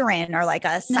siren or like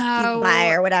a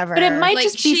succubi or whatever. But it might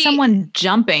just be someone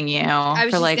jumping you I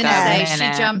was for just like gonna a say,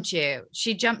 minute.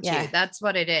 She jumped you. That's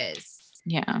what it is.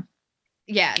 Yeah.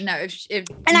 Yeah. No.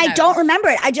 I don't remember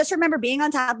it. I just remember being on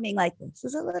top and being like, this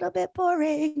is a little bit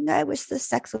boring. I wish the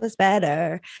sex was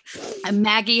better. And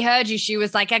Maggie heard you. She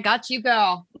was like, I got you,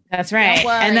 girl. That's right.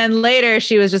 And then later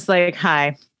she was just like,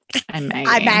 hi. I'm Maggie.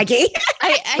 I'm Maggie.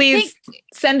 Please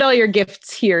send all your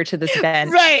gifts here to this bench.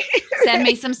 Right. Send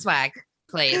me some swag,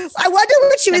 please. I wonder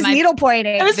what she was needle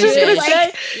pointing. I was just going to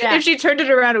say, if she turned it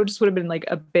around, it just would have been like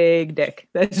a big dick.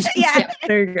 Yeah.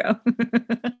 There you go.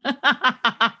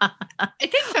 I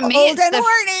think for me,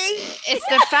 it's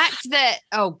the fact that,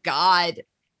 oh God.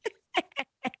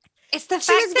 It's the fact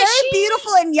she was very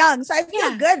beautiful and young. So I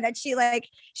feel good that she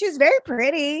was very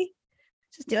pretty.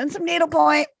 Just doing some needle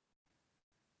point.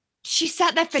 She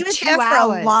sat there for 2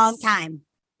 hours. For a long time.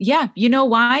 Yeah. You know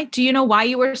why? Do you know why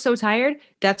you were so tired?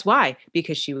 That's why.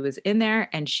 Because she was in there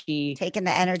and she taking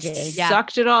the energy.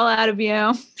 Sucked it all out of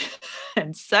you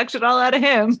and sucked it all out of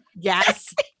him.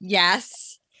 Yes.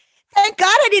 Yes. Thank God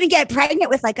I didn't get pregnant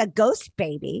with like a ghost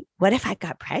baby. What if I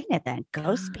got pregnant then?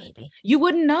 Ghost baby. You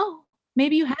wouldn't know.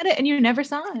 Maybe you had it and you never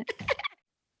saw it.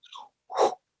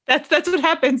 That's what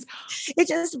happens. It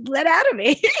just bled out of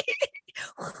me.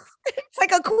 It's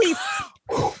like a queef.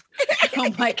 Oh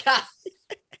my God.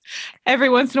 Every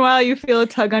once in a while you feel a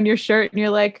tug on your shirt and you're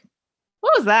like,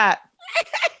 what was that?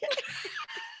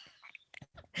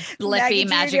 Blippi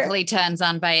magically turns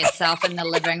on by itself in the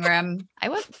living room.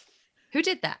 Who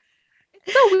did that?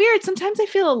 It's so weird. Sometimes I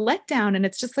feel a letdown and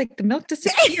it's just like the milk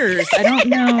disappears. I don't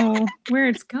know where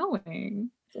it's going.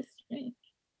 So strange.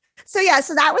 So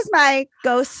that was my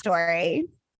ghost story.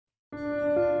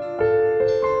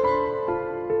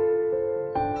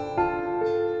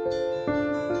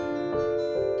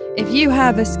 If you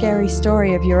have a scary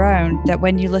story of your own that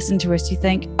when you listen to us, you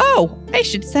think, oh, I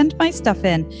should send my stuff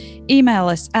in, email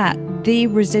us at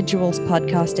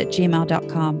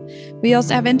theresidualspodcast@gmail.com. We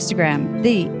also have Instagram,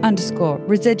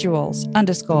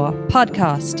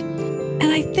 _residuals_podcast.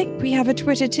 And I think we have a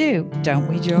Twitter too, don't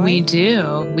we, Joy? We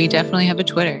do. We definitely have a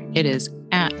Twitter. It is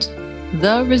at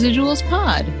The Residuals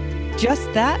Pod.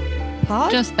 Just that?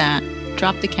 Pod? Just that.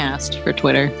 Drop the cast for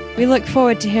Twitter. We look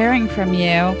forward to hearing from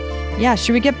you. Yeah,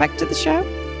 should we get back to the show?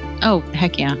 Oh,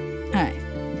 heck yeah. All right.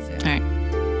 All right.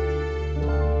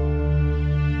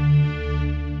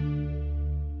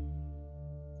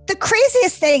 The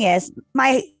craziest thing is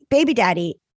my baby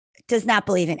daddy does not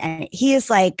believe in any. He is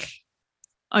like,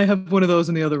 I have one of those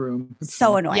in the other room.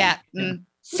 So annoying. Yeah.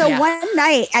 So one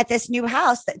night at this new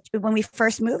house that when we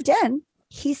first moved in,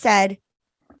 he said,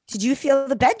 "Did you feel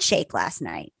the bed shake last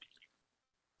night?"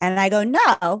 And I go,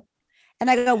 "No." And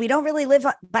I go, "We don't really live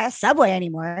by a subway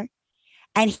anymore."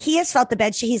 And he has felt the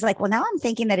bed shake. He's like, "Well, now I'm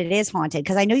thinking that it is haunted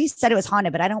because I know you said it was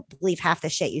haunted, but I don't believe half the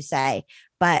shit you say."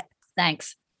 But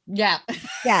thanks. Yeah.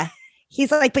 Yeah.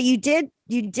 He's like, "But you did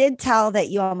tell that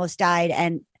you almost died.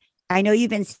 And I know you've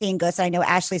been seeing ghosts. I know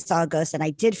Ashley saw a ghost and I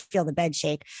did feel the bed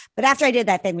shake. But after I did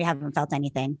that thing, we haven't felt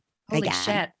anything." Holy again.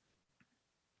 shit.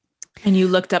 And you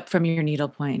looked up from your needle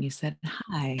point and you said,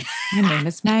 "Hi, my name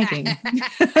is Maggie."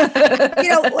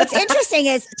 What's interesting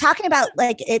is talking about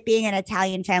like it being an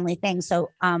Italian family thing. So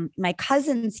my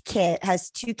cousin's kid has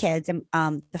 2 kids. And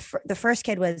the first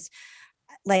kid was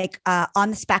like on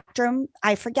the spectrum.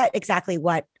 I forget exactly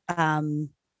what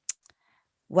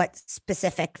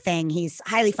specific thing. He's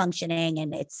highly functioning,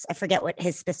 and I forget what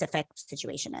his specific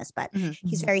situation is, but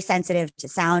he's very sensitive to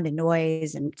sound and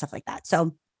noise and stuff like that.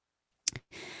 So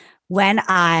when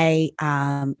I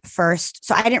I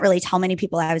didn't really tell many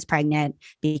people I was pregnant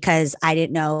because I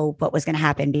didn't know what was going to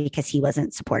happen because he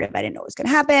wasn't supportive. I didn't know what was going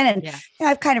to happen. And I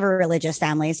have kind of a religious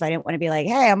family, so I didn't want to be like,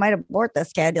 "Hey, I might abort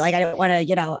this kid." Like I didn't want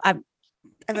to, I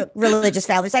have a religious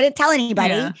family, so I didn't tell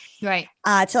anybody right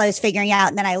till I was figuring out.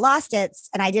 And then I lost it,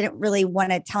 and I didn't really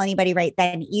want to tell anybody right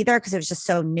then either because it was just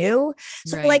so new.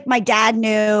 So like my dad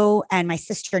knew and my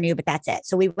sister knew, but that's it.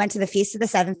 So we went to the Feast of the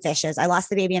Seven Fishes. I lost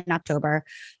the baby in October.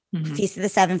 Feast of the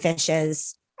Seven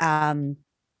Fishes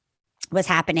was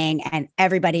happening, and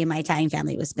everybody in my Italian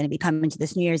family was going to be coming to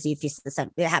this New Year's Eve Feast of the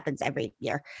Seven. It happens every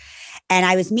year. And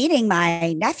I was meeting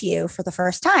my nephew for the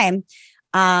first time.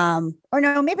 Or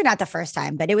no, maybe not the first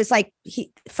time, but it was like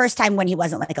first time when he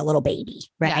wasn't like a little baby,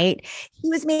 right? Yeah. He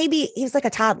was like a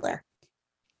toddler.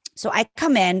 So I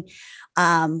come in,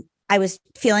 I was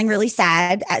feeling really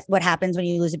sad at what happens when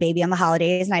you lose a baby on the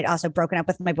holidays. And I'd also broken up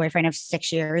with my boyfriend of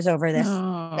 6 years over this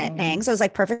thing. So it was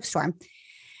like perfect storm.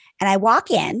 And I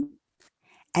walk in,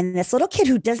 and this little kid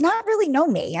who does not really know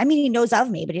me, I mean, he knows of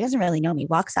me, but he doesn't really know me,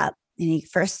 walks up. And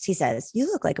he says, "You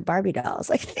look like a Barbie doll." I was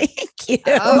like, "Thank you.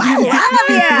 I love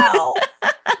you."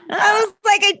 I was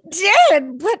like, I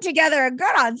did put together a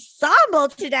good ensemble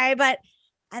today.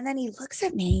 And then he looks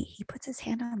at me, he puts his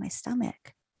hand on my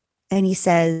stomach and he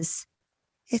says,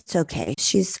 "It's okay.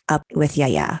 She's up with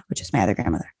Yaya," which is my other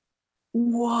grandmother.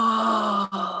 Whoa.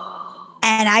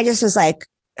 And I just was like,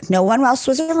 no one else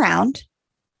was around.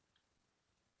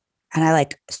 And I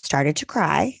like started to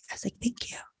cry. I was like,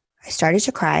 "Thank you." I started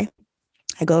to cry.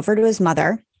 I go over to his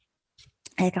mother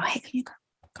and I go, "Hey, can you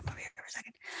come over here for a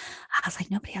second?" I was like,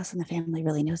 "Nobody else in the family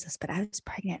really knows this, but I was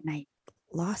pregnant and I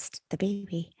lost the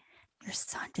baby. Your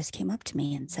son just came up to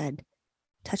me and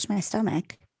touched my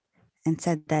stomach and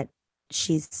said that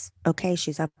she's okay.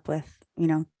 She's up with,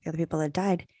 the other people that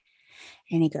died."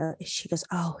 And she goes,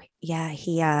 "Oh yeah,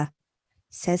 he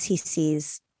says he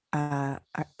sees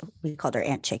we called her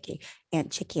Aunt Chicky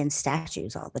in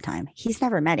statues all the time. He's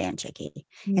never met Aunt Chicky.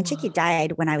 Aunt Chicky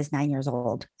died when I was 9 years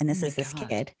old. And this is this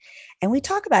kid. And we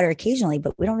talk about her occasionally,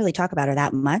 but we don't really talk about her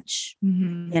that much,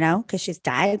 because she's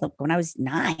died when I was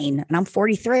 9 and I'm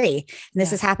 43. And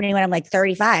this is happening when I'm like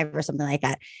 35 or something like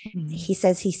that." He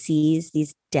says he sees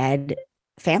these dead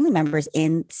family members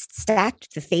in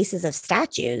the faces of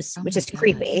statues, which is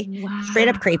creepy, straight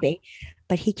up creepy.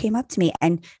 But he came up to me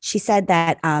and she said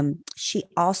that she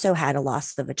also had a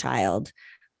loss of a child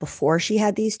before she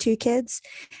had these 2 kids.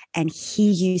 And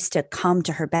he used to come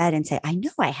to her bed and say, I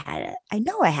know I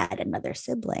had another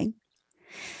sibling.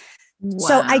 Wow.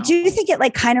 So I do think it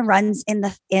like kind of runs in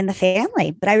the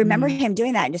family. But I remember him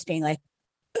doing that and just being like,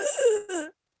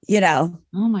 Oh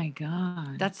my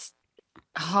God. That's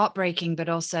heartbreaking, but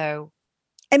also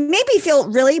it made me feel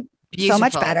really beautiful. So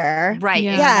much better. Right.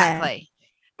 Yeah. Exactly.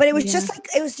 But it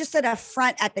was just an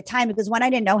affront at the time because 1,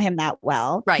 I didn't know him that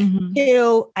well. Right.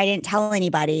 2, I didn't tell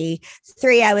anybody.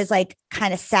 3, I was like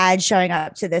kind of sad showing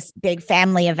up to this big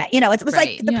family event. It was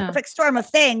like the perfect storm of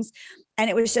things. And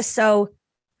it was just so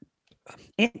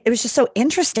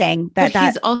interesting that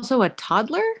he's also a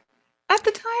toddler at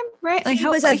the time, right? Like he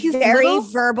was a very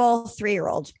verbal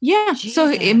 3-year-old. Yeah. Jesus. So,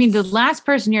 I mean, the last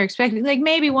person you're expecting, like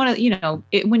maybe one of,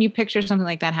 when you picture something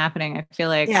like that happening, I feel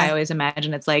like I always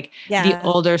imagine it's like the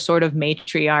older sort of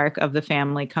matriarch of the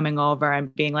family coming over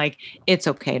and being like, "It's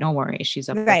okay. Don't worry. She's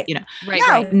up." Right.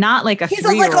 Right. Not like a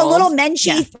 3-year-old. He's like a little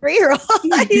menschy 3-year-old.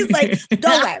 He's like,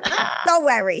 Don't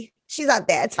worry. She's out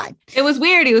there. It's fine. It was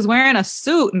weird. He was wearing a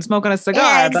suit and smoking a cigar.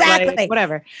 Yeah, But exactly. like,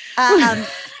 whatever. I'm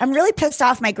really pissed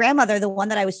off. My grandmother, the one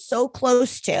that I was so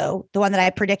close to, the one that I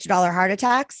predicted all her heart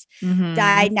attacks,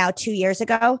 died now 2 years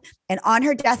ago. And on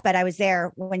her deathbed, I was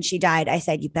there when she died. I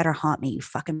said, you better haunt me, you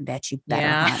fucking bitch. You better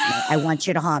haunt me. I want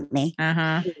you to haunt me.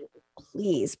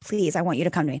 Please, please. I want you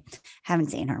to come to me.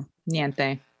 Haven't seen her.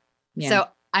 Niente. Yeah. So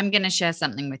I'm going to share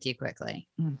something with you quickly.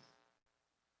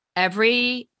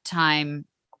 Every time,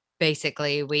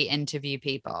 basically, we interview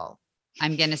people,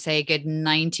 I'm going to say a good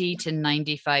 90 to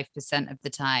 95% of the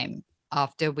time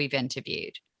after we've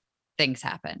interviewed, things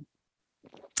happen.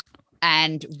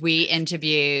 And we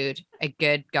interviewed a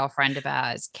good girlfriend of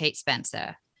ours, Kate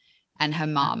Spencer, and her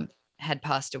mom had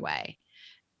passed away.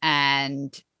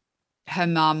 And her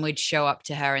mom would show up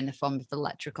to her in the form of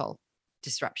electrical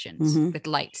disruptions with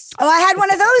lights. Oh, I had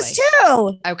one of those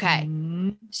too. Okay.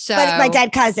 So but my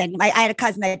dead cousin, I had a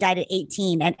cousin that died at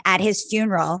 18, and at his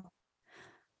funeral,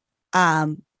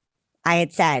 I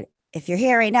had said, if you're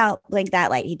here right now, blink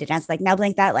that light. He did. I was like, now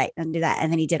blink that light and do that.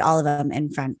 And then he did all of them in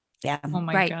front. Yeah. Oh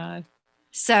my God.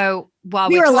 So while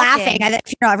we were talking, laughing at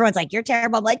it, everyone's like, you're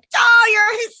terrible. I'm like, oh,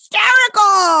 you're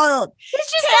hysterical.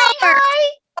 It's just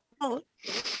hi.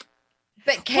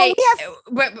 But Kate,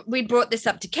 we brought this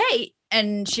up to Kate,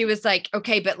 and she was like,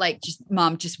 okay, but like, just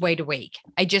mom, just wait a week.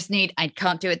 I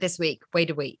can't do it this week. Wait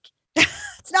a week.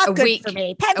 It's not good for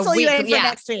me. Pencil you in for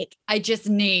next week. I just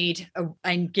need,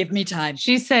 and give me time.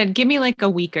 She said, give me like a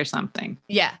week or something.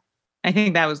 Yeah. I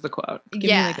think that was the quote. Give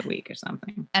me like a week or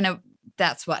something. And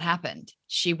that's what happened.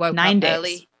 She woke 9 up days.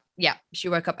 early. Yeah. She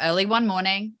woke up early one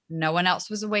morning. No one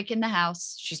else was awake in the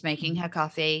house. She's making her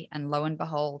coffee, and lo and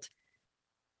behold,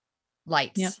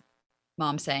 lights. Yep.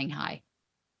 Mom saying hi.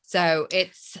 So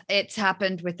it's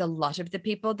happened with a lot of the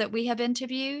people that we have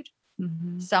interviewed.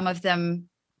 Some of them,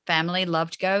 family,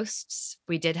 loved ghosts.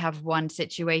 We did have one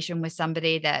situation with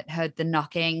somebody that heard the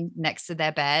knocking next to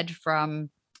their bed from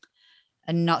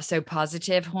a not so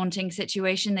positive haunting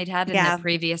situation they'd had in their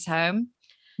previous home.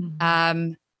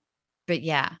 But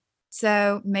yeah,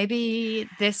 so maybe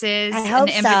this is an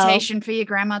invitation for your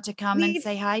grandma to come and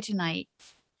say hi tonight.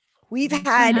 We've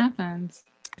had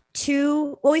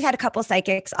we've had a couple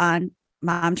psychics on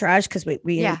Momtourage because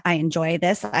I enjoy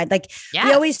this.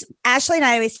 Ashley and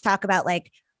I always talk about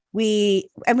like we've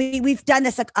done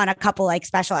this on a couple like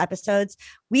special episodes.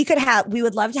 We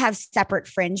would love to have separate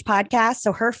fringe podcasts.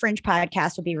 So her fringe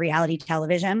podcast would be reality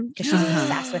television because she's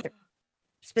obsessed with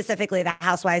specifically the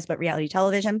housewives, but reality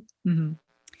television.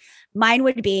 Mine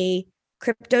would be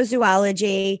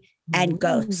cryptozoology and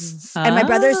ghosts. And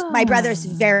my brother's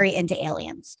very into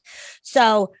aliens.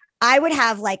 So I would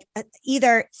have like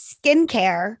either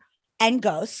skincare and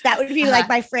ghosts. That would be like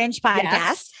my fringe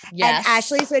podcast. Yes. And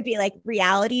Ashley's would be like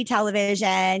reality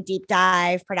television, deep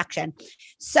dive production.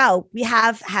 So we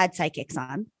have had psychics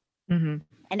on. And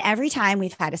every time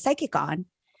we've had a psychic on,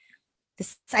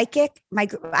 the psychic,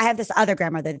 I have this other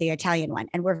grandmother, the Italian one,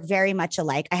 and we're very much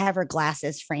alike. I have her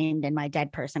glasses framed in my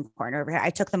dead person corner over here.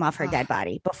 I took them off her dead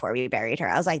body before we buried her.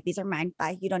 I was like, these are mine.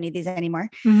 Bye. You don't need these anymore.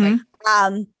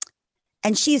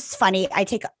 And she's funny. I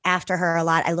take after her a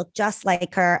lot. I look just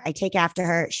like her. I take after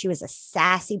her. She was a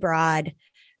sassy broad,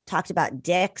 talked about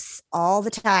dicks all the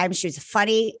time. She was a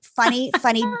funny,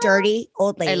 dirty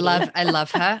old lady. I love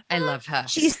her. I love her.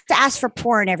 She used to ask for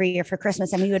porn every year for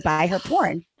Christmas, and we would buy her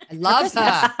porn. I love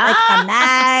her. Like a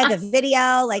mag, a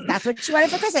video. Like that's what she wanted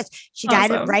for Christmas. She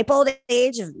died at ripe old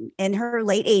age in her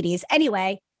late 80s.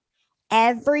 Anyway,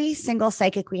 every single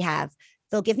psychic we have,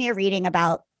 they'll give me a reading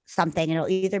about something, and it'll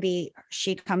either be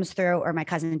she comes through or my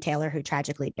cousin Taylor, who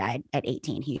tragically died at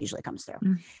 18. He usually comes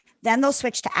through. Then they'll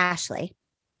switch to Ashley,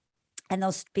 and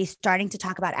they'll be starting to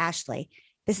talk about Ashley.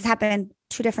 This has happened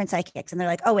 2 different psychics, and they're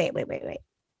like, oh, wait.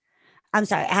 I'm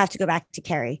sorry. I have to go back to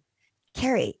Keri.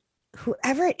 Keri,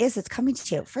 whoever it is that's coming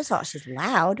to you, first of all, she's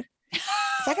loud.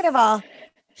 Second of all,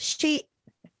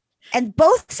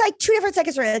 both 2 different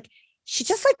psychics were like, she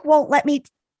just like won't let me.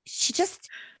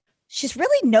 She's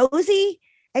really nosy.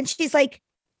 And she's like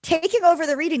taking over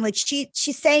the reading. Like she's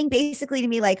saying basically to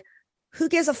me, like, who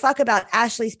gives a fuck about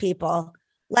Ashley's people?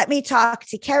 Let me talk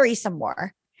to Keri some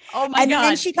more. Oh my God. And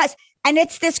then she goes, and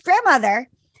it's this grandmother.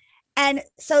 And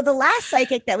so the last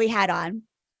psychic that we had on,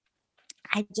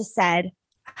 I just said,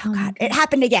 oh God, it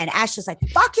happened again. Ashley's like,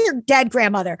 fuck your dead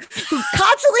grandmother who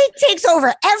constantly takes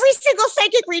over every single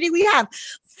psychic reading we have.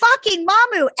 fucking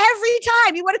Mamu every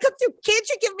time. You want to come through? Can't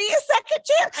you give me a second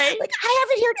chance? Like, I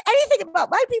haven't heard anything about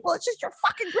my people. It's just your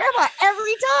fucking grandma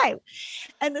every time.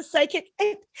 And the psychic's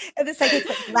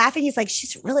like laughing. He's like,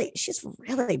 she's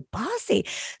really bossy.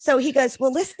 So he goes,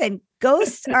 well, listen,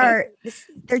 ghosts they're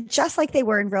just like they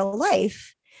were in real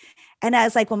life. And I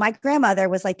was like, well, my grandmother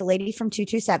was like the lady from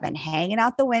 227, hanging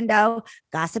out the window,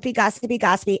 gossipy,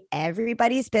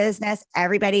 everybody's business,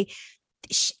 everybody.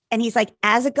 And he's like,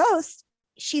 as a ghost,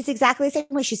 she's exactly the same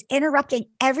way. She's interrupting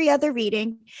every other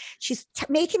reading. She's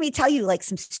making me tell you like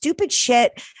some stupid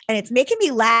shit, and it's making me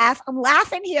laugh. I'm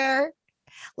laughing here.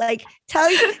 Like,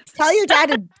 tell your dad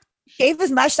to shave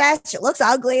his mustache. It looks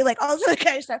ugly, like all this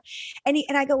kind of stuff. And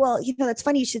I go, well, that's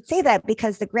funny you should say that,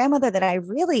 because the grandmother that I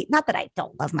really, not that I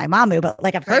don't love my Mamu, but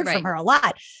like I've heard from her a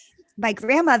lot. My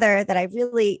grandmother that I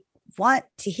really want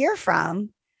to hear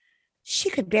from,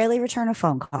 she could barely return a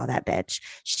phone call, that bitch.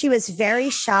 She was very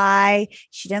shy.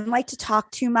 She didn't like to talk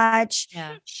too much.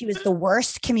 Yeah. She was the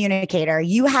worst communicator.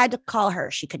 You had to call her.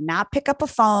 She could not pick up a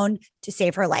phone to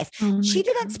save her life. She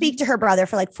didn't speak to her brother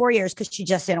for like 4 years because she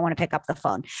just didn't want to pick up the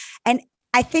phone. And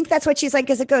I think that's what she's like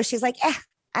as a ghost. She's like,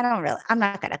 I'm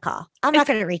not going to call. I'm not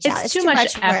going to reach out. It's too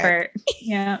much effort.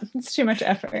 Yeah. It's too much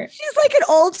effort. She's like an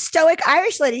old stoic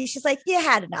Irish lady. She's like, you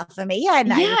had enough of me. You had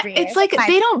enough. Yeah. It's like,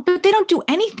 they don't do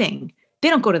anything. They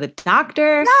don't go to the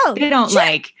doctor. No, they don't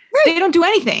they don't do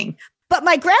anything. But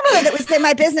my grandmother that was in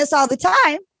my business all the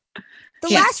time,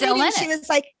 last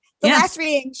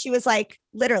reading, she was like,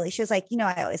 literally, she was like,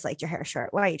 I always liked your hair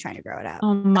short. Why are you trying to grow it out?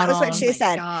 That was what she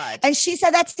said. God. And she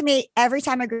said that to me every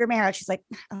time I grew my hair out. She's like,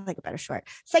 I like it better short.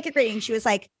 Second reading, she was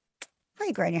like, why are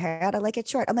you growing your hair out? I like it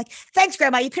short. I'm like, thanks,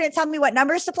 Grandma. You couldn't tell me what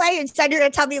numbers to play. Instead, you're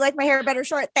going to tell me like my hair better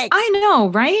short. Thanks. I know,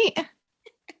 right?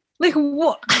 Like,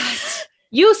 what?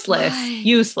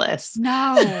 Useless.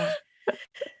 No.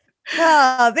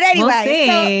 But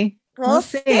anyway, we'll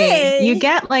see. You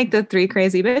get like the three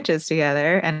crazy bitches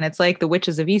together, and it's like the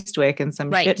witches of Eastwick, and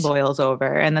some shit boils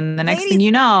over, and then the next thing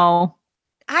you know,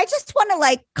 I just want to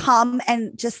like come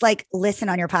and just like listen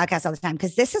on your podcast all the time,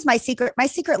 because this is my secret. My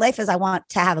secret life is I want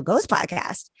to have a ghost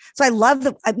podcast. So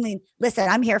listen,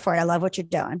 I'm here for it. I love what you're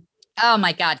doing. Oh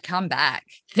my God, come back!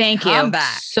 Thank you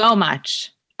so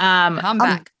much. Come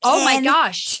back. Oh my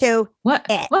gosh. What?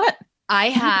 I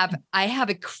have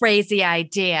a crazy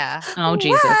idea. Oh,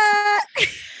 Jesus.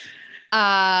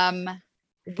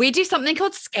 We do something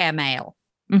called scare mail,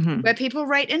 where people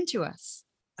write into us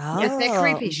with their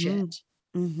creepy shit.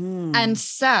 And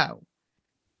so,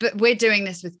 but we're doing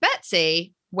this with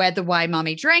Betsy, where the Why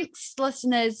Mommy Drinks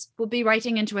listeners will be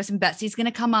writing into us, and Betsy's going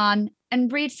to come on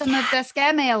and read some of their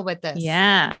scare mail with us.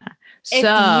 Yeah.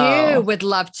 If you would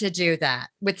love to do that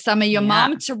with some of your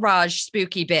mom Taraj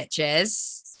spooky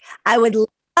bitches, I would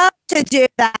love to do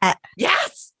that.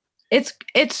 Yes. It's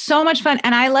so much fun.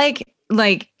 And I like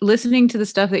listening to the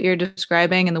stuff that you're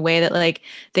describing and the way that like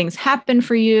things happen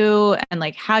for you and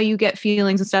like how you get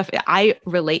feelings and stuff. I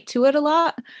relate to it a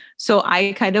lot. So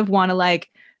I kind of want to like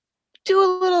do a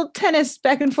little tennis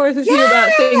back and forth with you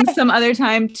about things some other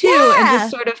time too, and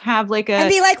just sort of have like and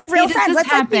be like real friends. Let's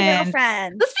like be real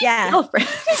friends. Let's be real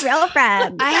friends. Real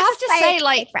friends. I have to say,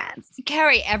 like, friends.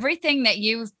 Keri, everything that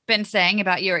you've been saying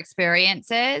about your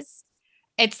experiences,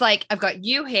 it's like I've got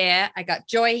you here, I got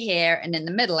Joy here, and in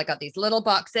the middle I got these little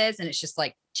boxes, and it's just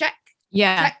like check.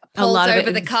 Yeah, check. Pulls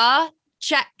over the car.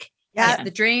 Check. Yeah,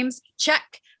 the dreams.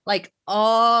 Check. Like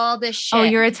all this shit. Oh,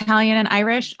 you're Italian and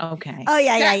Irish? Okay. Oh,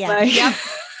 yeah. Yep.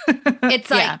 It's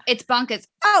like, it's bonkers.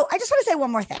 Oh, I just want to say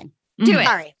one more thing. Do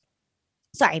it.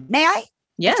 Sorry. May I?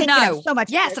 Yeah. No. So much.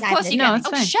 Yes, of course you can.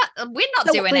 Oh, shut. We're not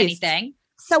doing anything.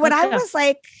 So when I was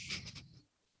like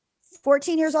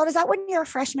 14 years old, is that when you're a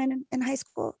freshman in high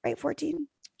school, right? 14?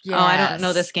 Yes. Oh, I don't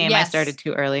know this game. Yes. I started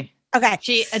too early.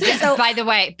 Okay. By the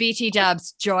way, BT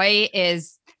dubs, Joy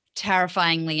is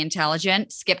terrifyingly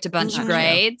intelligent, skipped a bunch of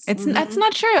grades. That's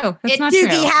not true. That's not Doogie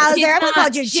true. Howser. Everyone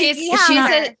called you Doogie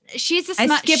Howser. She's a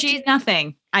smart. I skipped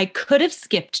nothing. I could have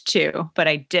skipped 2, but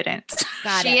I didn't.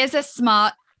 She is a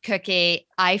smart cookie.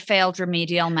 I failed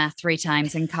remedial math 3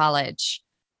 times in college.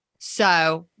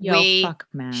 So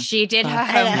she did her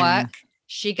homework.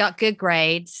 She got good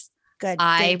grades. Good.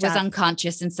 I was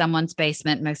unconscious in someone's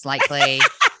basement, most likely,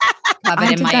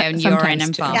 covered in my own urine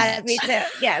and vomit. Yeah, me too.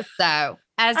 Yes. So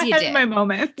as you did. My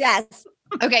moment. Yes.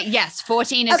 Okay. Yes.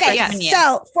 14 is freshman year.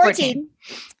 So 14.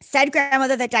 Said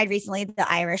grandmother that died recently,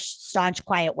 the Irish staunch,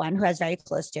 quiet one who I was very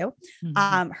close to.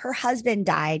 Her husband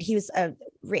died. He was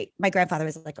my grandfather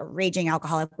was like a raging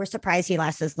alcoholic. We're surprised he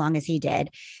lasted as long as he did.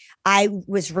 I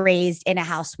was raised in a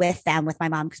house with them, with my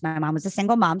mom, because my mom was a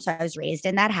single mom. So I was raised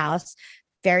in that house.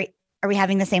 Are we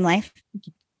having the same life?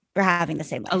 We're having the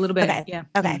same life. A little bit. Okay. Yeah.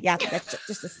 Okay. Yeah. That's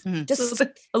just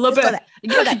A little bit.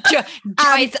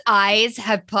 Joy's eyes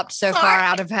have popped so far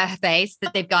out of her face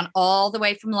that they've gone all the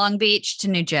way from Long Beach to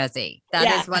New Jersey.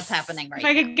 That is what's happening right If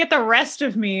I could get the rest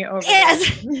of me over.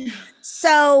 Yes.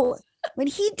 So when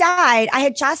he died, I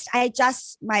had just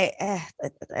my,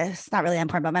 it's not really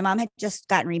important, but my mom had just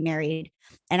gotten remarried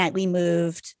and we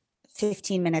moved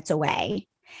 15 minutes away.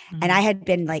 And I had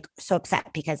been like so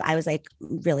upset because I was like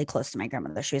really close to my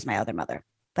grandmother. She was my other mother,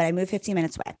 but I moved 15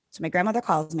 minutes away. So my grandmother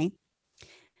calls me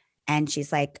and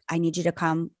she's like, I need you to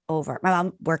come over. My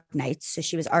mom worked nights. So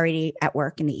she was already at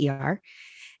work in the ER.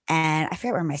 And I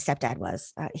forget where my stepdad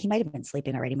was. He might've been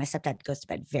sleeping already. My stepdad goes to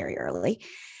bed very early.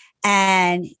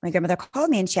 And my grandmother called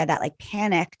me and she had that like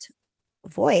panicked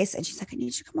voice. And she's like, I need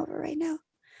you to come over right now.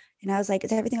 And I was like,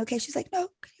 is everything okay? She's like, no,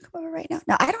 can you come over right now?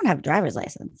 No, I don't have a driver's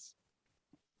license.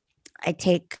 I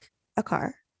take a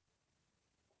car.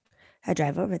 I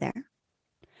drive over there.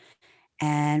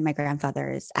 And my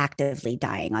grandfather is actively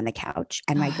dying on the couch.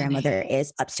 And my grandmother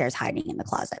is upstairs hiding in the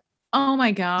closet. Oh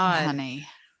my God. honey.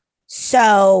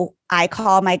 So I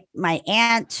call my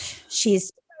aunt.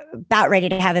 She's about ready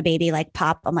to have a baby, like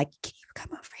pop. I'm like, can you come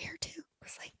over here too?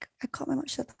 It's like, I call my mom,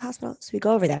 she's at the hospital. So we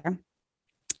go over there.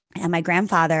 And my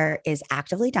grandfather is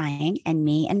actively dying. And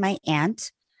me and my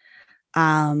aunt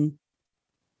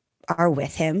are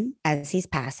with him as he's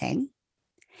passing.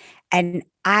 And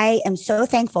I am so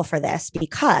thankful for this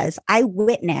because I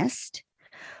witnessed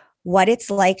what it's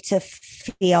like to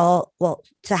feel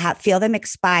them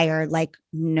expire, like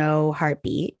no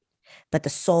heartbeat, but the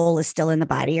soul is still in the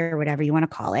body or whatever you want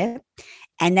to call it.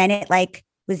 And then it like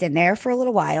was in there for a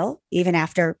little while, even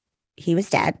after he was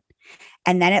dead.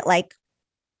 And then it like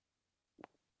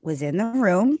was in the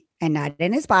room and not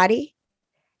in his body.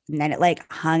 And then it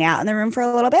like hung out in the room for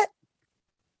a little bit.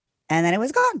 And then it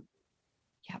was gone.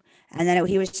 Yep. And then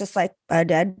he was just like a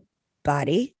dead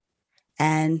body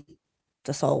and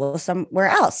the soul was somewhere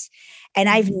else. And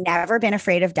I've never been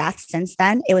afraid of death since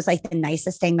then. It was like the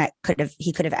nicest thing that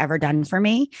he could have ever done for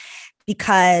me,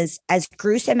 because as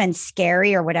gruesome and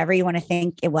scary or whatever you want to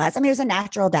think it was, I mean, it was a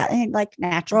natural death, like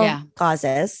natural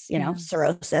causes,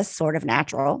 cirrhosis, sort of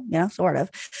natural, sort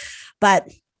of. But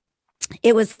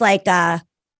it was like,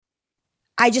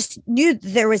 I just knew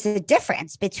there was a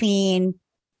difference between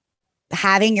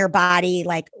having your body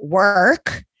like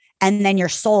work and then your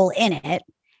soul in it,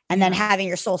 and then having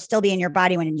your soul still be in your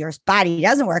body when your body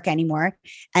doesn't work anymore,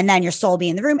 and then your soul be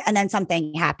in the room and then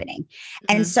something happening.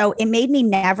 And so it made me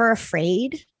never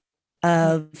afraid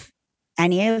of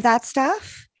any of that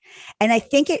stuff. And I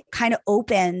think it kind of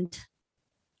opened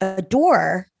a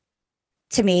door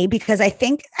to me, because I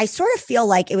think I sort of feel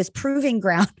like it was proving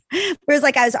ground, whereas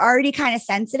like I was already kind of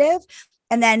sensitive.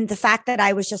 And then the fact that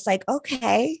I was just like,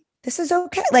 okay, this is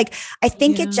okay. Like, I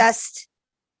think it just,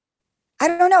 I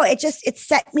don't know. It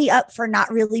set me up for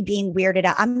not really being weirded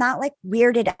out. I'm not like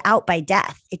weirded out by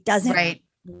death. It doesn't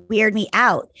weird me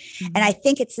out. And I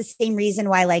think it's the same reason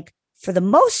why, like, for the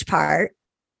most part,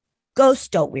 ghosts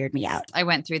don't weird me out. I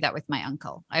went through that with my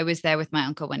uncle. I was there with my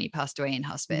uncle when he passed away in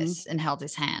hospice and held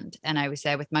his hand. And I was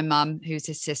there with my mum, who's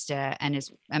his sister, and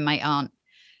my aunt.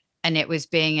 And it was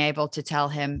being able to tell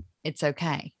him, it's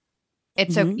okay.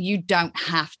 It's you don't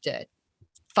have to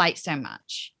fight so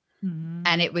much.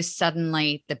 And it was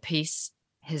suddenly the peace.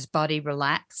 His body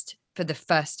relaxed for the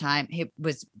first time. It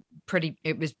was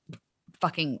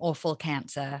fucking awful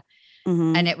cancer.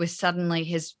 And it was suddenly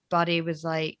his body was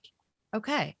like,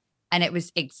 okay. And it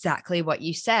was exactly what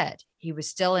you said. He was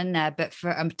still in there, but for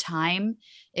a time,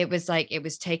 it was like, it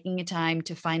was taking a time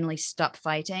to finally stop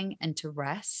fighting and to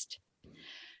rest,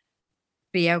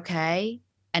 be okay.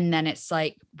 And then it's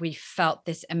like, we felt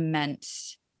this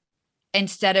immense,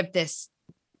 instead of this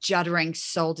juddering,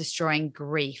 soul destroying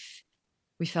grief,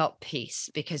 we felt peace,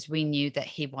 because we knew that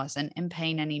he wasn't in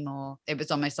pain anymore. It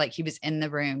was almost like he was in the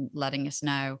room letting us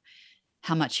know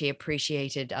how much he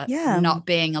appreciated not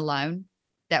being alone,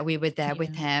 that we were there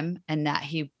with him, and that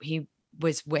he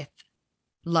was with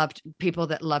people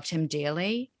that loved him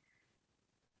dearly,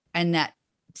 and that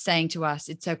saying to us,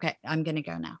 it's okay, I'm going to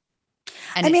go now.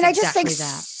 And I mean, I just think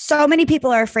so many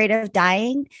people are afraid of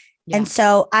dying. Yeah. And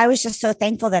so I was just so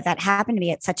thankful that happened to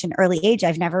me at such an early age.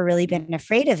 I've never really been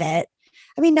afraid of it.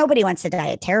 I mean, nobody wants to die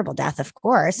a terrible death, of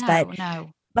course, but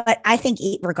I think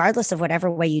regardless of whatever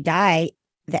way you die,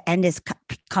 the end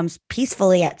comes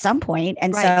peacefully at some point.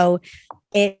 And so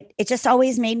it just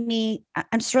always made me,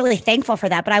 I'm just really thankful for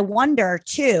that. But I wonder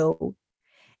too,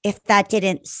 if that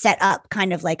didn't set up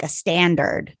kind of like a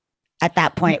standard at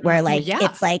that point where like,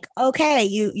 it's like, okay,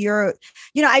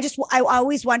 I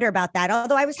always wonder about that.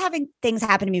 Although I was having things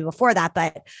happen to me before that,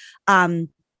 but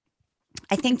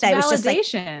I think It's that it was just like,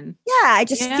 validation. I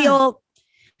just feel,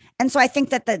 and so I think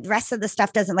that the rest of the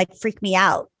stuff doesn't like freak me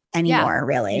out anymore,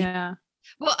 really. Yeah.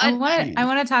 Well, I want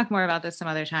to talk more about this some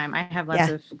other time. I have lots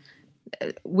of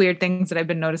weird things that I've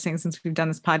been noticing since we've done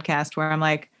this podcast where I'm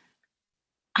like,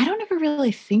 I don't ever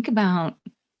really think about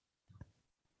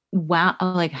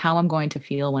like how I'm going to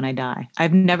feel when I die.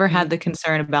 I've never had the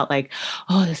concern about like,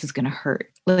 oh, this is going to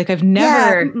hurt. Like I've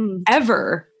never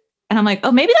ever. And I'm like,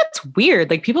 oh, maybe that's weird.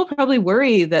 Like people probably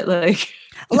worry that like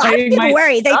a lot of people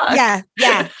worry.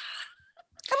 I'm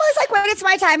always like, when it's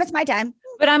my time, it's my time.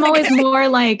 But I'm always more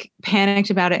like panicked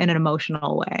about it in an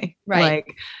emotional way. Right.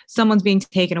 Like someone's being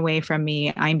taken away from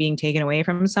me. I'm being taken away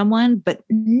from someone. But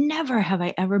never have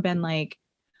I ever been like,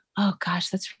 oh gosh,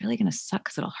 that's really going to suck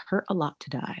because it'll hurt a lot to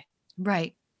die.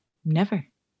 Right. Never.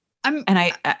 And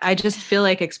I just feel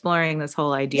like exploring this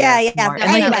whole idea. More, and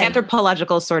Anyway. like an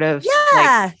anthropological sort of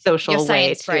like social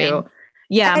way too.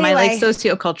 Yeah. Anyway. My like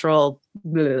sociocultural.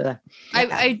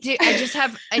 I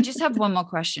just have one more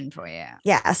question for you.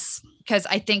 Yes. Because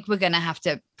I think we're going to have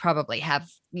to probably have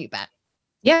you back.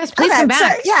 Yes, please come back.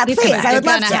 Sure. Yeah, please. I would love to. You're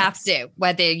going to have to,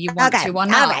 whether you want to or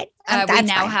not. All right. We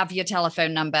now have your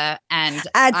telephone number, and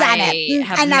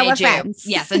and now we're friends.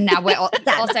 Yes, and now we're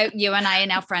also you and I are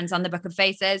now friends on the Book of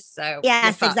Faces. So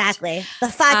yes, exactly. The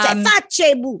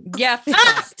face book. Yeah.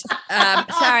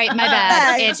 Sorry, my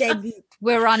bad.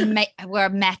 We're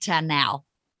meta now.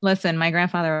 Listen, my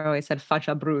grandfather always said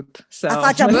 "facha brut," so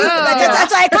that's why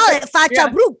I call it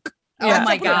facha brut. Oh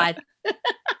my god.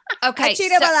 Okay.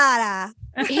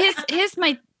 Here's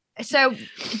my. So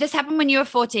this happened when you were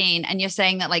 14, and you're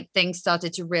saying that like things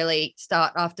started to really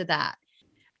start after that.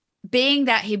 Being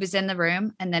that he was in the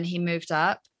room and then he moved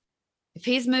up. If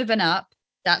he's moving up,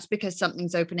 that's because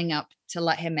something's opening up to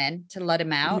let him in, to let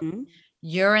him out. Mm-hmm.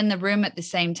 You're in the room at the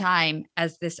same time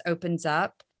as this opens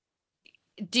up.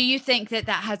 Do you think that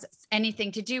has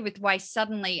anything to do with why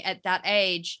suddenly at that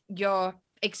age your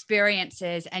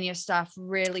experiences and your stuff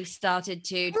really started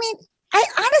to? I mean, I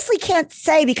honestly can't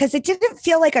say because it didn't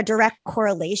feel like a direct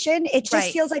correlation. It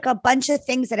just feels like a bunch of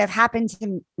things that have happened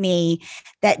to me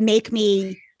that make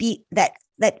me that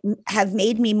have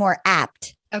made me more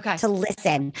apt to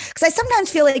listen. Because I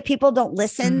sometimes feel like people don't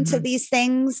listen to these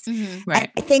things. Mm-hmm. Right.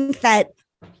 I think that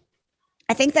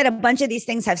a bunch of these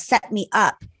things have set me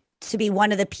up to be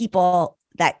one of the people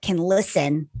that can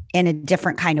listen in a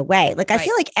different kind of way. Like, I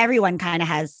feel like everyone kind of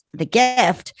has the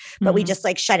gift, but we just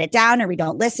like shut it down or we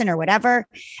don't listen or whatever.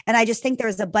 And I just think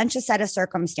there's a bunch of set of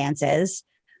circumstances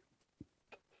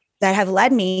that have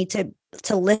led me to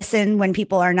listen when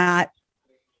people are not,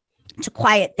 to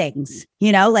quiet things,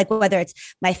 you know, like whether it's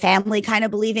my family kind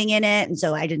of believing in it. And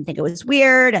so I didn't think it was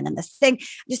weird. And then this thing, I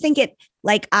just think it,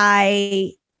 like,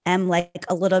 I am like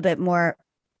a little bit more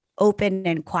open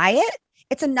and quiet.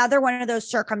 It's another one of those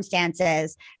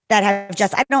circumstances that have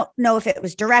just, I don't know if it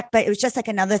was direct, but it was just like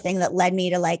another thing that led me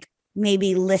to like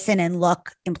maybe listen and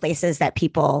look in places that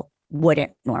people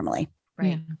wouldn't normally.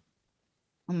 Right. Yeah.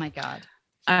 Oh my God.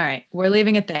 All right. We're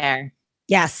leaving it there.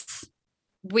 Yes.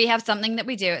 We have something that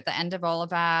we do at the end of all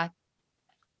of our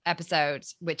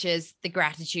episodes, which is the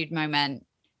gratitude moment.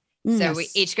 So we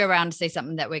each go around to say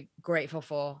something that we're grateful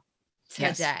for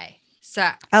today. Yes. So,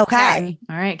 okay.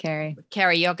 All right, Keri.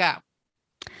 Keri, you'll go.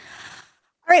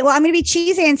 All right. Well, I'm going to be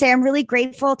cheesy and say I'm really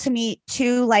grateful to meet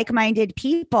two like-minded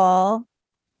people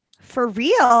for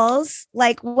reals.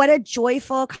 Like, what a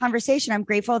joyful conversation. I'm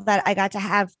grateful that I got to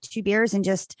have 2 beers and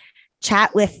just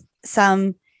chat with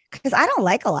some, because I don't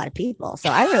like a lot of people. So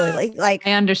I really like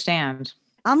I understand.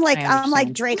 I'm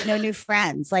like Drake, no new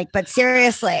friends. Like, but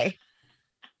seriously,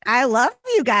 I love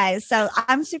you guys. So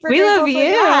I'm super grateful love for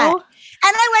you. that.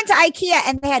 And I went to IKEA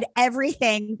and they had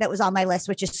everything that was on my list,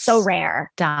 which is so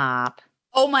rare. Stop.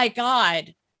 Oh my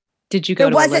God. Did you go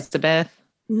to Elizabeth?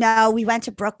 No, we went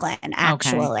to Brooklyn,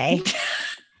 actually. Okay.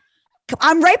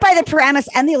 I'm right by the Paramus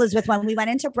and the Elizabeth one. We went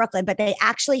into Brooklyn, but they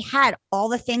actually had all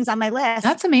the things on my list.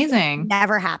 That's amazing.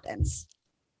 Never happens.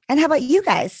 And how about you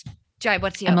guys? Joy,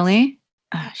 what's yours? Emily?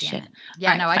 Oh, shit. Yeah,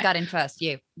 right, no, fine. I got in first.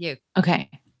 You. Okay.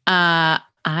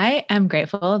 I am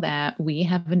grateful that we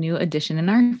have a new addition in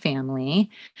our family.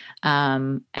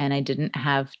 And I didn't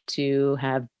have to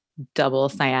have double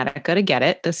sciatica to get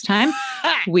it this time.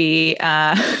 We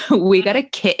got a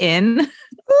kitten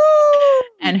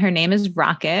and her name is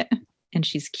Rocket and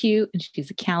she's cute and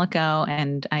she's a calico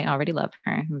and I already love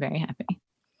her. I'm very happy.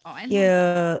 Oh,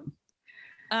 yeah.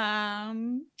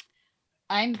 I'm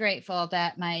grateful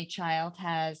that my child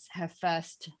has her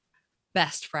first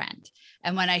best friend.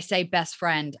 And when I say best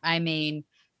friend, I mean,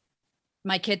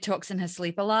 my kid talks in her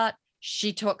sleep a lot.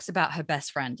 she talks about her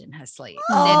best friend in her sleep.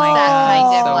 Oh It's my that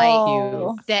kind of so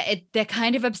like cute. they're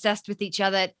kind of obsessed with each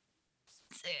other,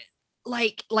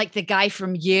 like the guy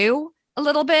from You a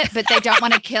little bit, but they don't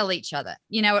want to kill each other,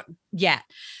 yet.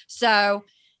 So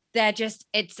they're just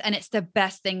it's the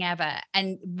best thing ever.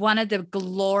 And one of the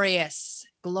glorious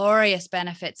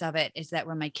benefits of it is that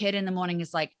when my kid in the morning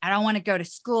is like, I don't want to go to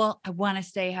school, I want to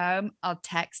stay home, I'll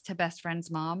text her best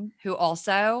friend's mom, who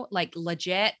also, like,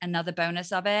 legit, another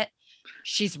bonus of it,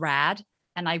 she's rad.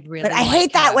 And I really But I like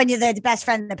hate that her. when you're the best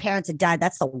friend and the parents are dead.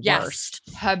 That's the worst.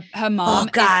 Her mom Oh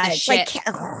God, is the it's shit.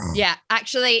 like Yeah,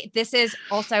 actually, this is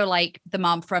also like the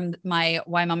mom from my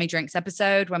Why Mommy Drinks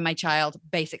episode, when my child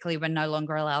basically were no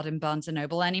longer allowed in Barnes and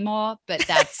Noble anymore. But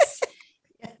that's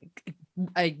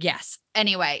yes.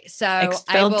 Anyway, so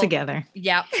Expelled together.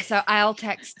 Yeah. So I'll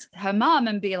text her mom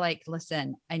and be like,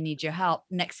 listen, I need your help.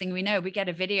 Next thing we know, we get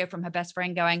a video from her best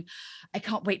friend going, I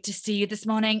can't wait to see you this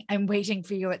morning. I'm waiting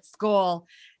for you at school.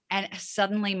 And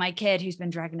suddenly my kid, who's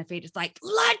been dragging her feet, is like,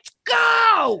 let's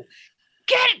go.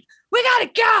 We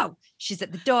gotta go. She's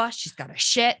at the door. She's got her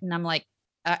shit. And I'm like,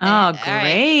 Oh, all right.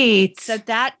 great. So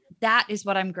that is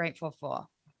what I'm grateful for.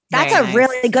 that's Very a nice.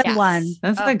 really good Yes. one.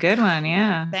 That's a good one.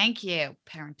 Yeah. Thank you.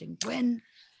 Parenting win.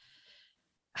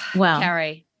 Well,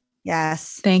 Keri.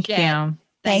 Yes. thank Shit. you.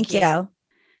 Thank you.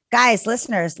 Guys,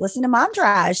 listeners, listen to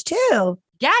Momdrage too.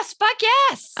 Yes, fuck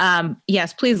yes.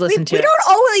 Yes, please listen to We it. don't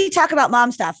always talk about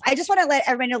mom stuff. I just want to let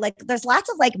everybody know, like, there's lots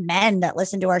of like men that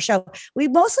listen to our show. We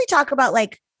mostly talk about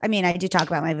like, I mean, I do talk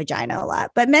about my vagina a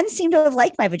lot, but men seem to have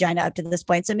liked my vagina up to this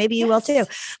point. So maybe you will too.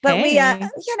 But Hey.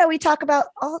 we talk about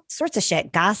all sorts of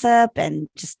shit, gossip and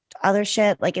just other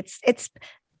shit. Like it's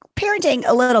parenting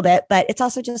a little bit, but it's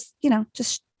also just,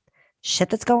 just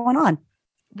shit that's going on.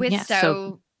 With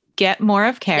so get more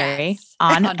of Keri Yes.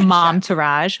 on On her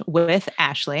Momtourage with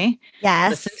Ashley. Yes.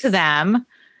 Listen to them.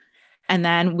 And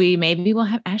then maybe we'll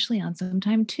have Ashley on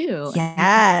sometime too.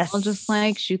 Yes. We'll just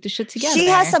like shoot the shit together. She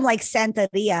has some like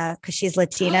Santeria because she's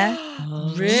Latina.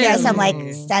 She has some like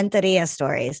Really? Santeria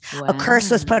stories. A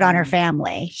curse was put on her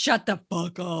family. Shut the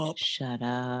fuck up. Shut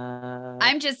up.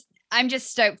 I'm just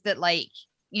stoked that, like,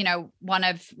 one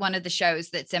of the shows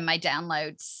that's in my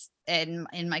downloads in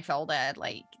my folder,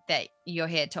 like, that you're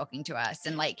here talking to us,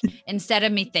 and like, instead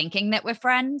of me thinking that we're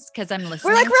friends because I'm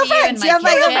listening We're like real to you in friends. my Yeah, I'm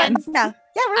like real kitchen, friends. Yeah,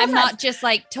 we're real I'm friends. not just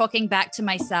like talking back to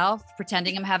myself,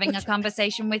 pretending I'm having a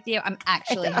conversation with you. I'm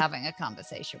actually having a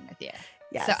conversation with you.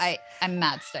 Yes. So I'm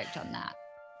mad stoked on that.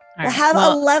 All Well, right. have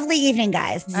Well, a lovely evening,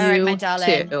 guys. All right, my you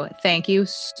darling. too. Thank you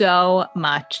so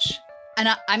much. And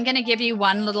I'm going to give you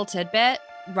one little tidbit.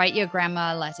 Write your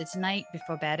grandma a letter tonight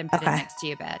before bed and put it Okay. next to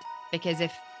your bed. Because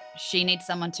if she needs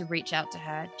someone to reach out to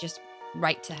her, just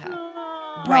write to her.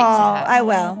 Write to her. I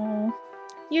will.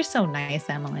 You're so nice,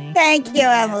 Emily. Thank you,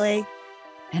 Emily.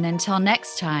 And until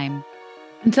next time,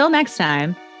 Until next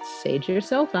time, sage your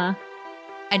sofa,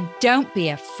 and don't be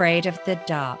afraid of the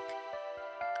dark.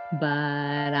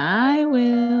 but I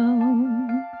will.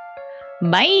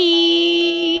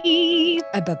 Bye.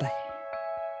 Bye-bye.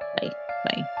 Bye.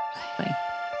 Bye.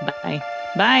 Bye.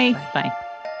 Bye. Bye. Bye.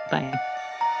 Bye.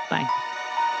 Bye.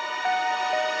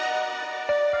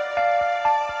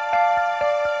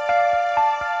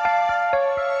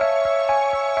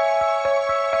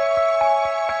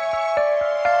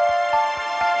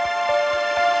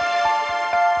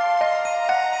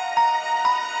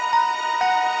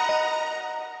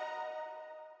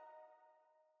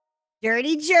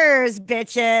 Dirty jers,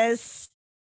 bitches.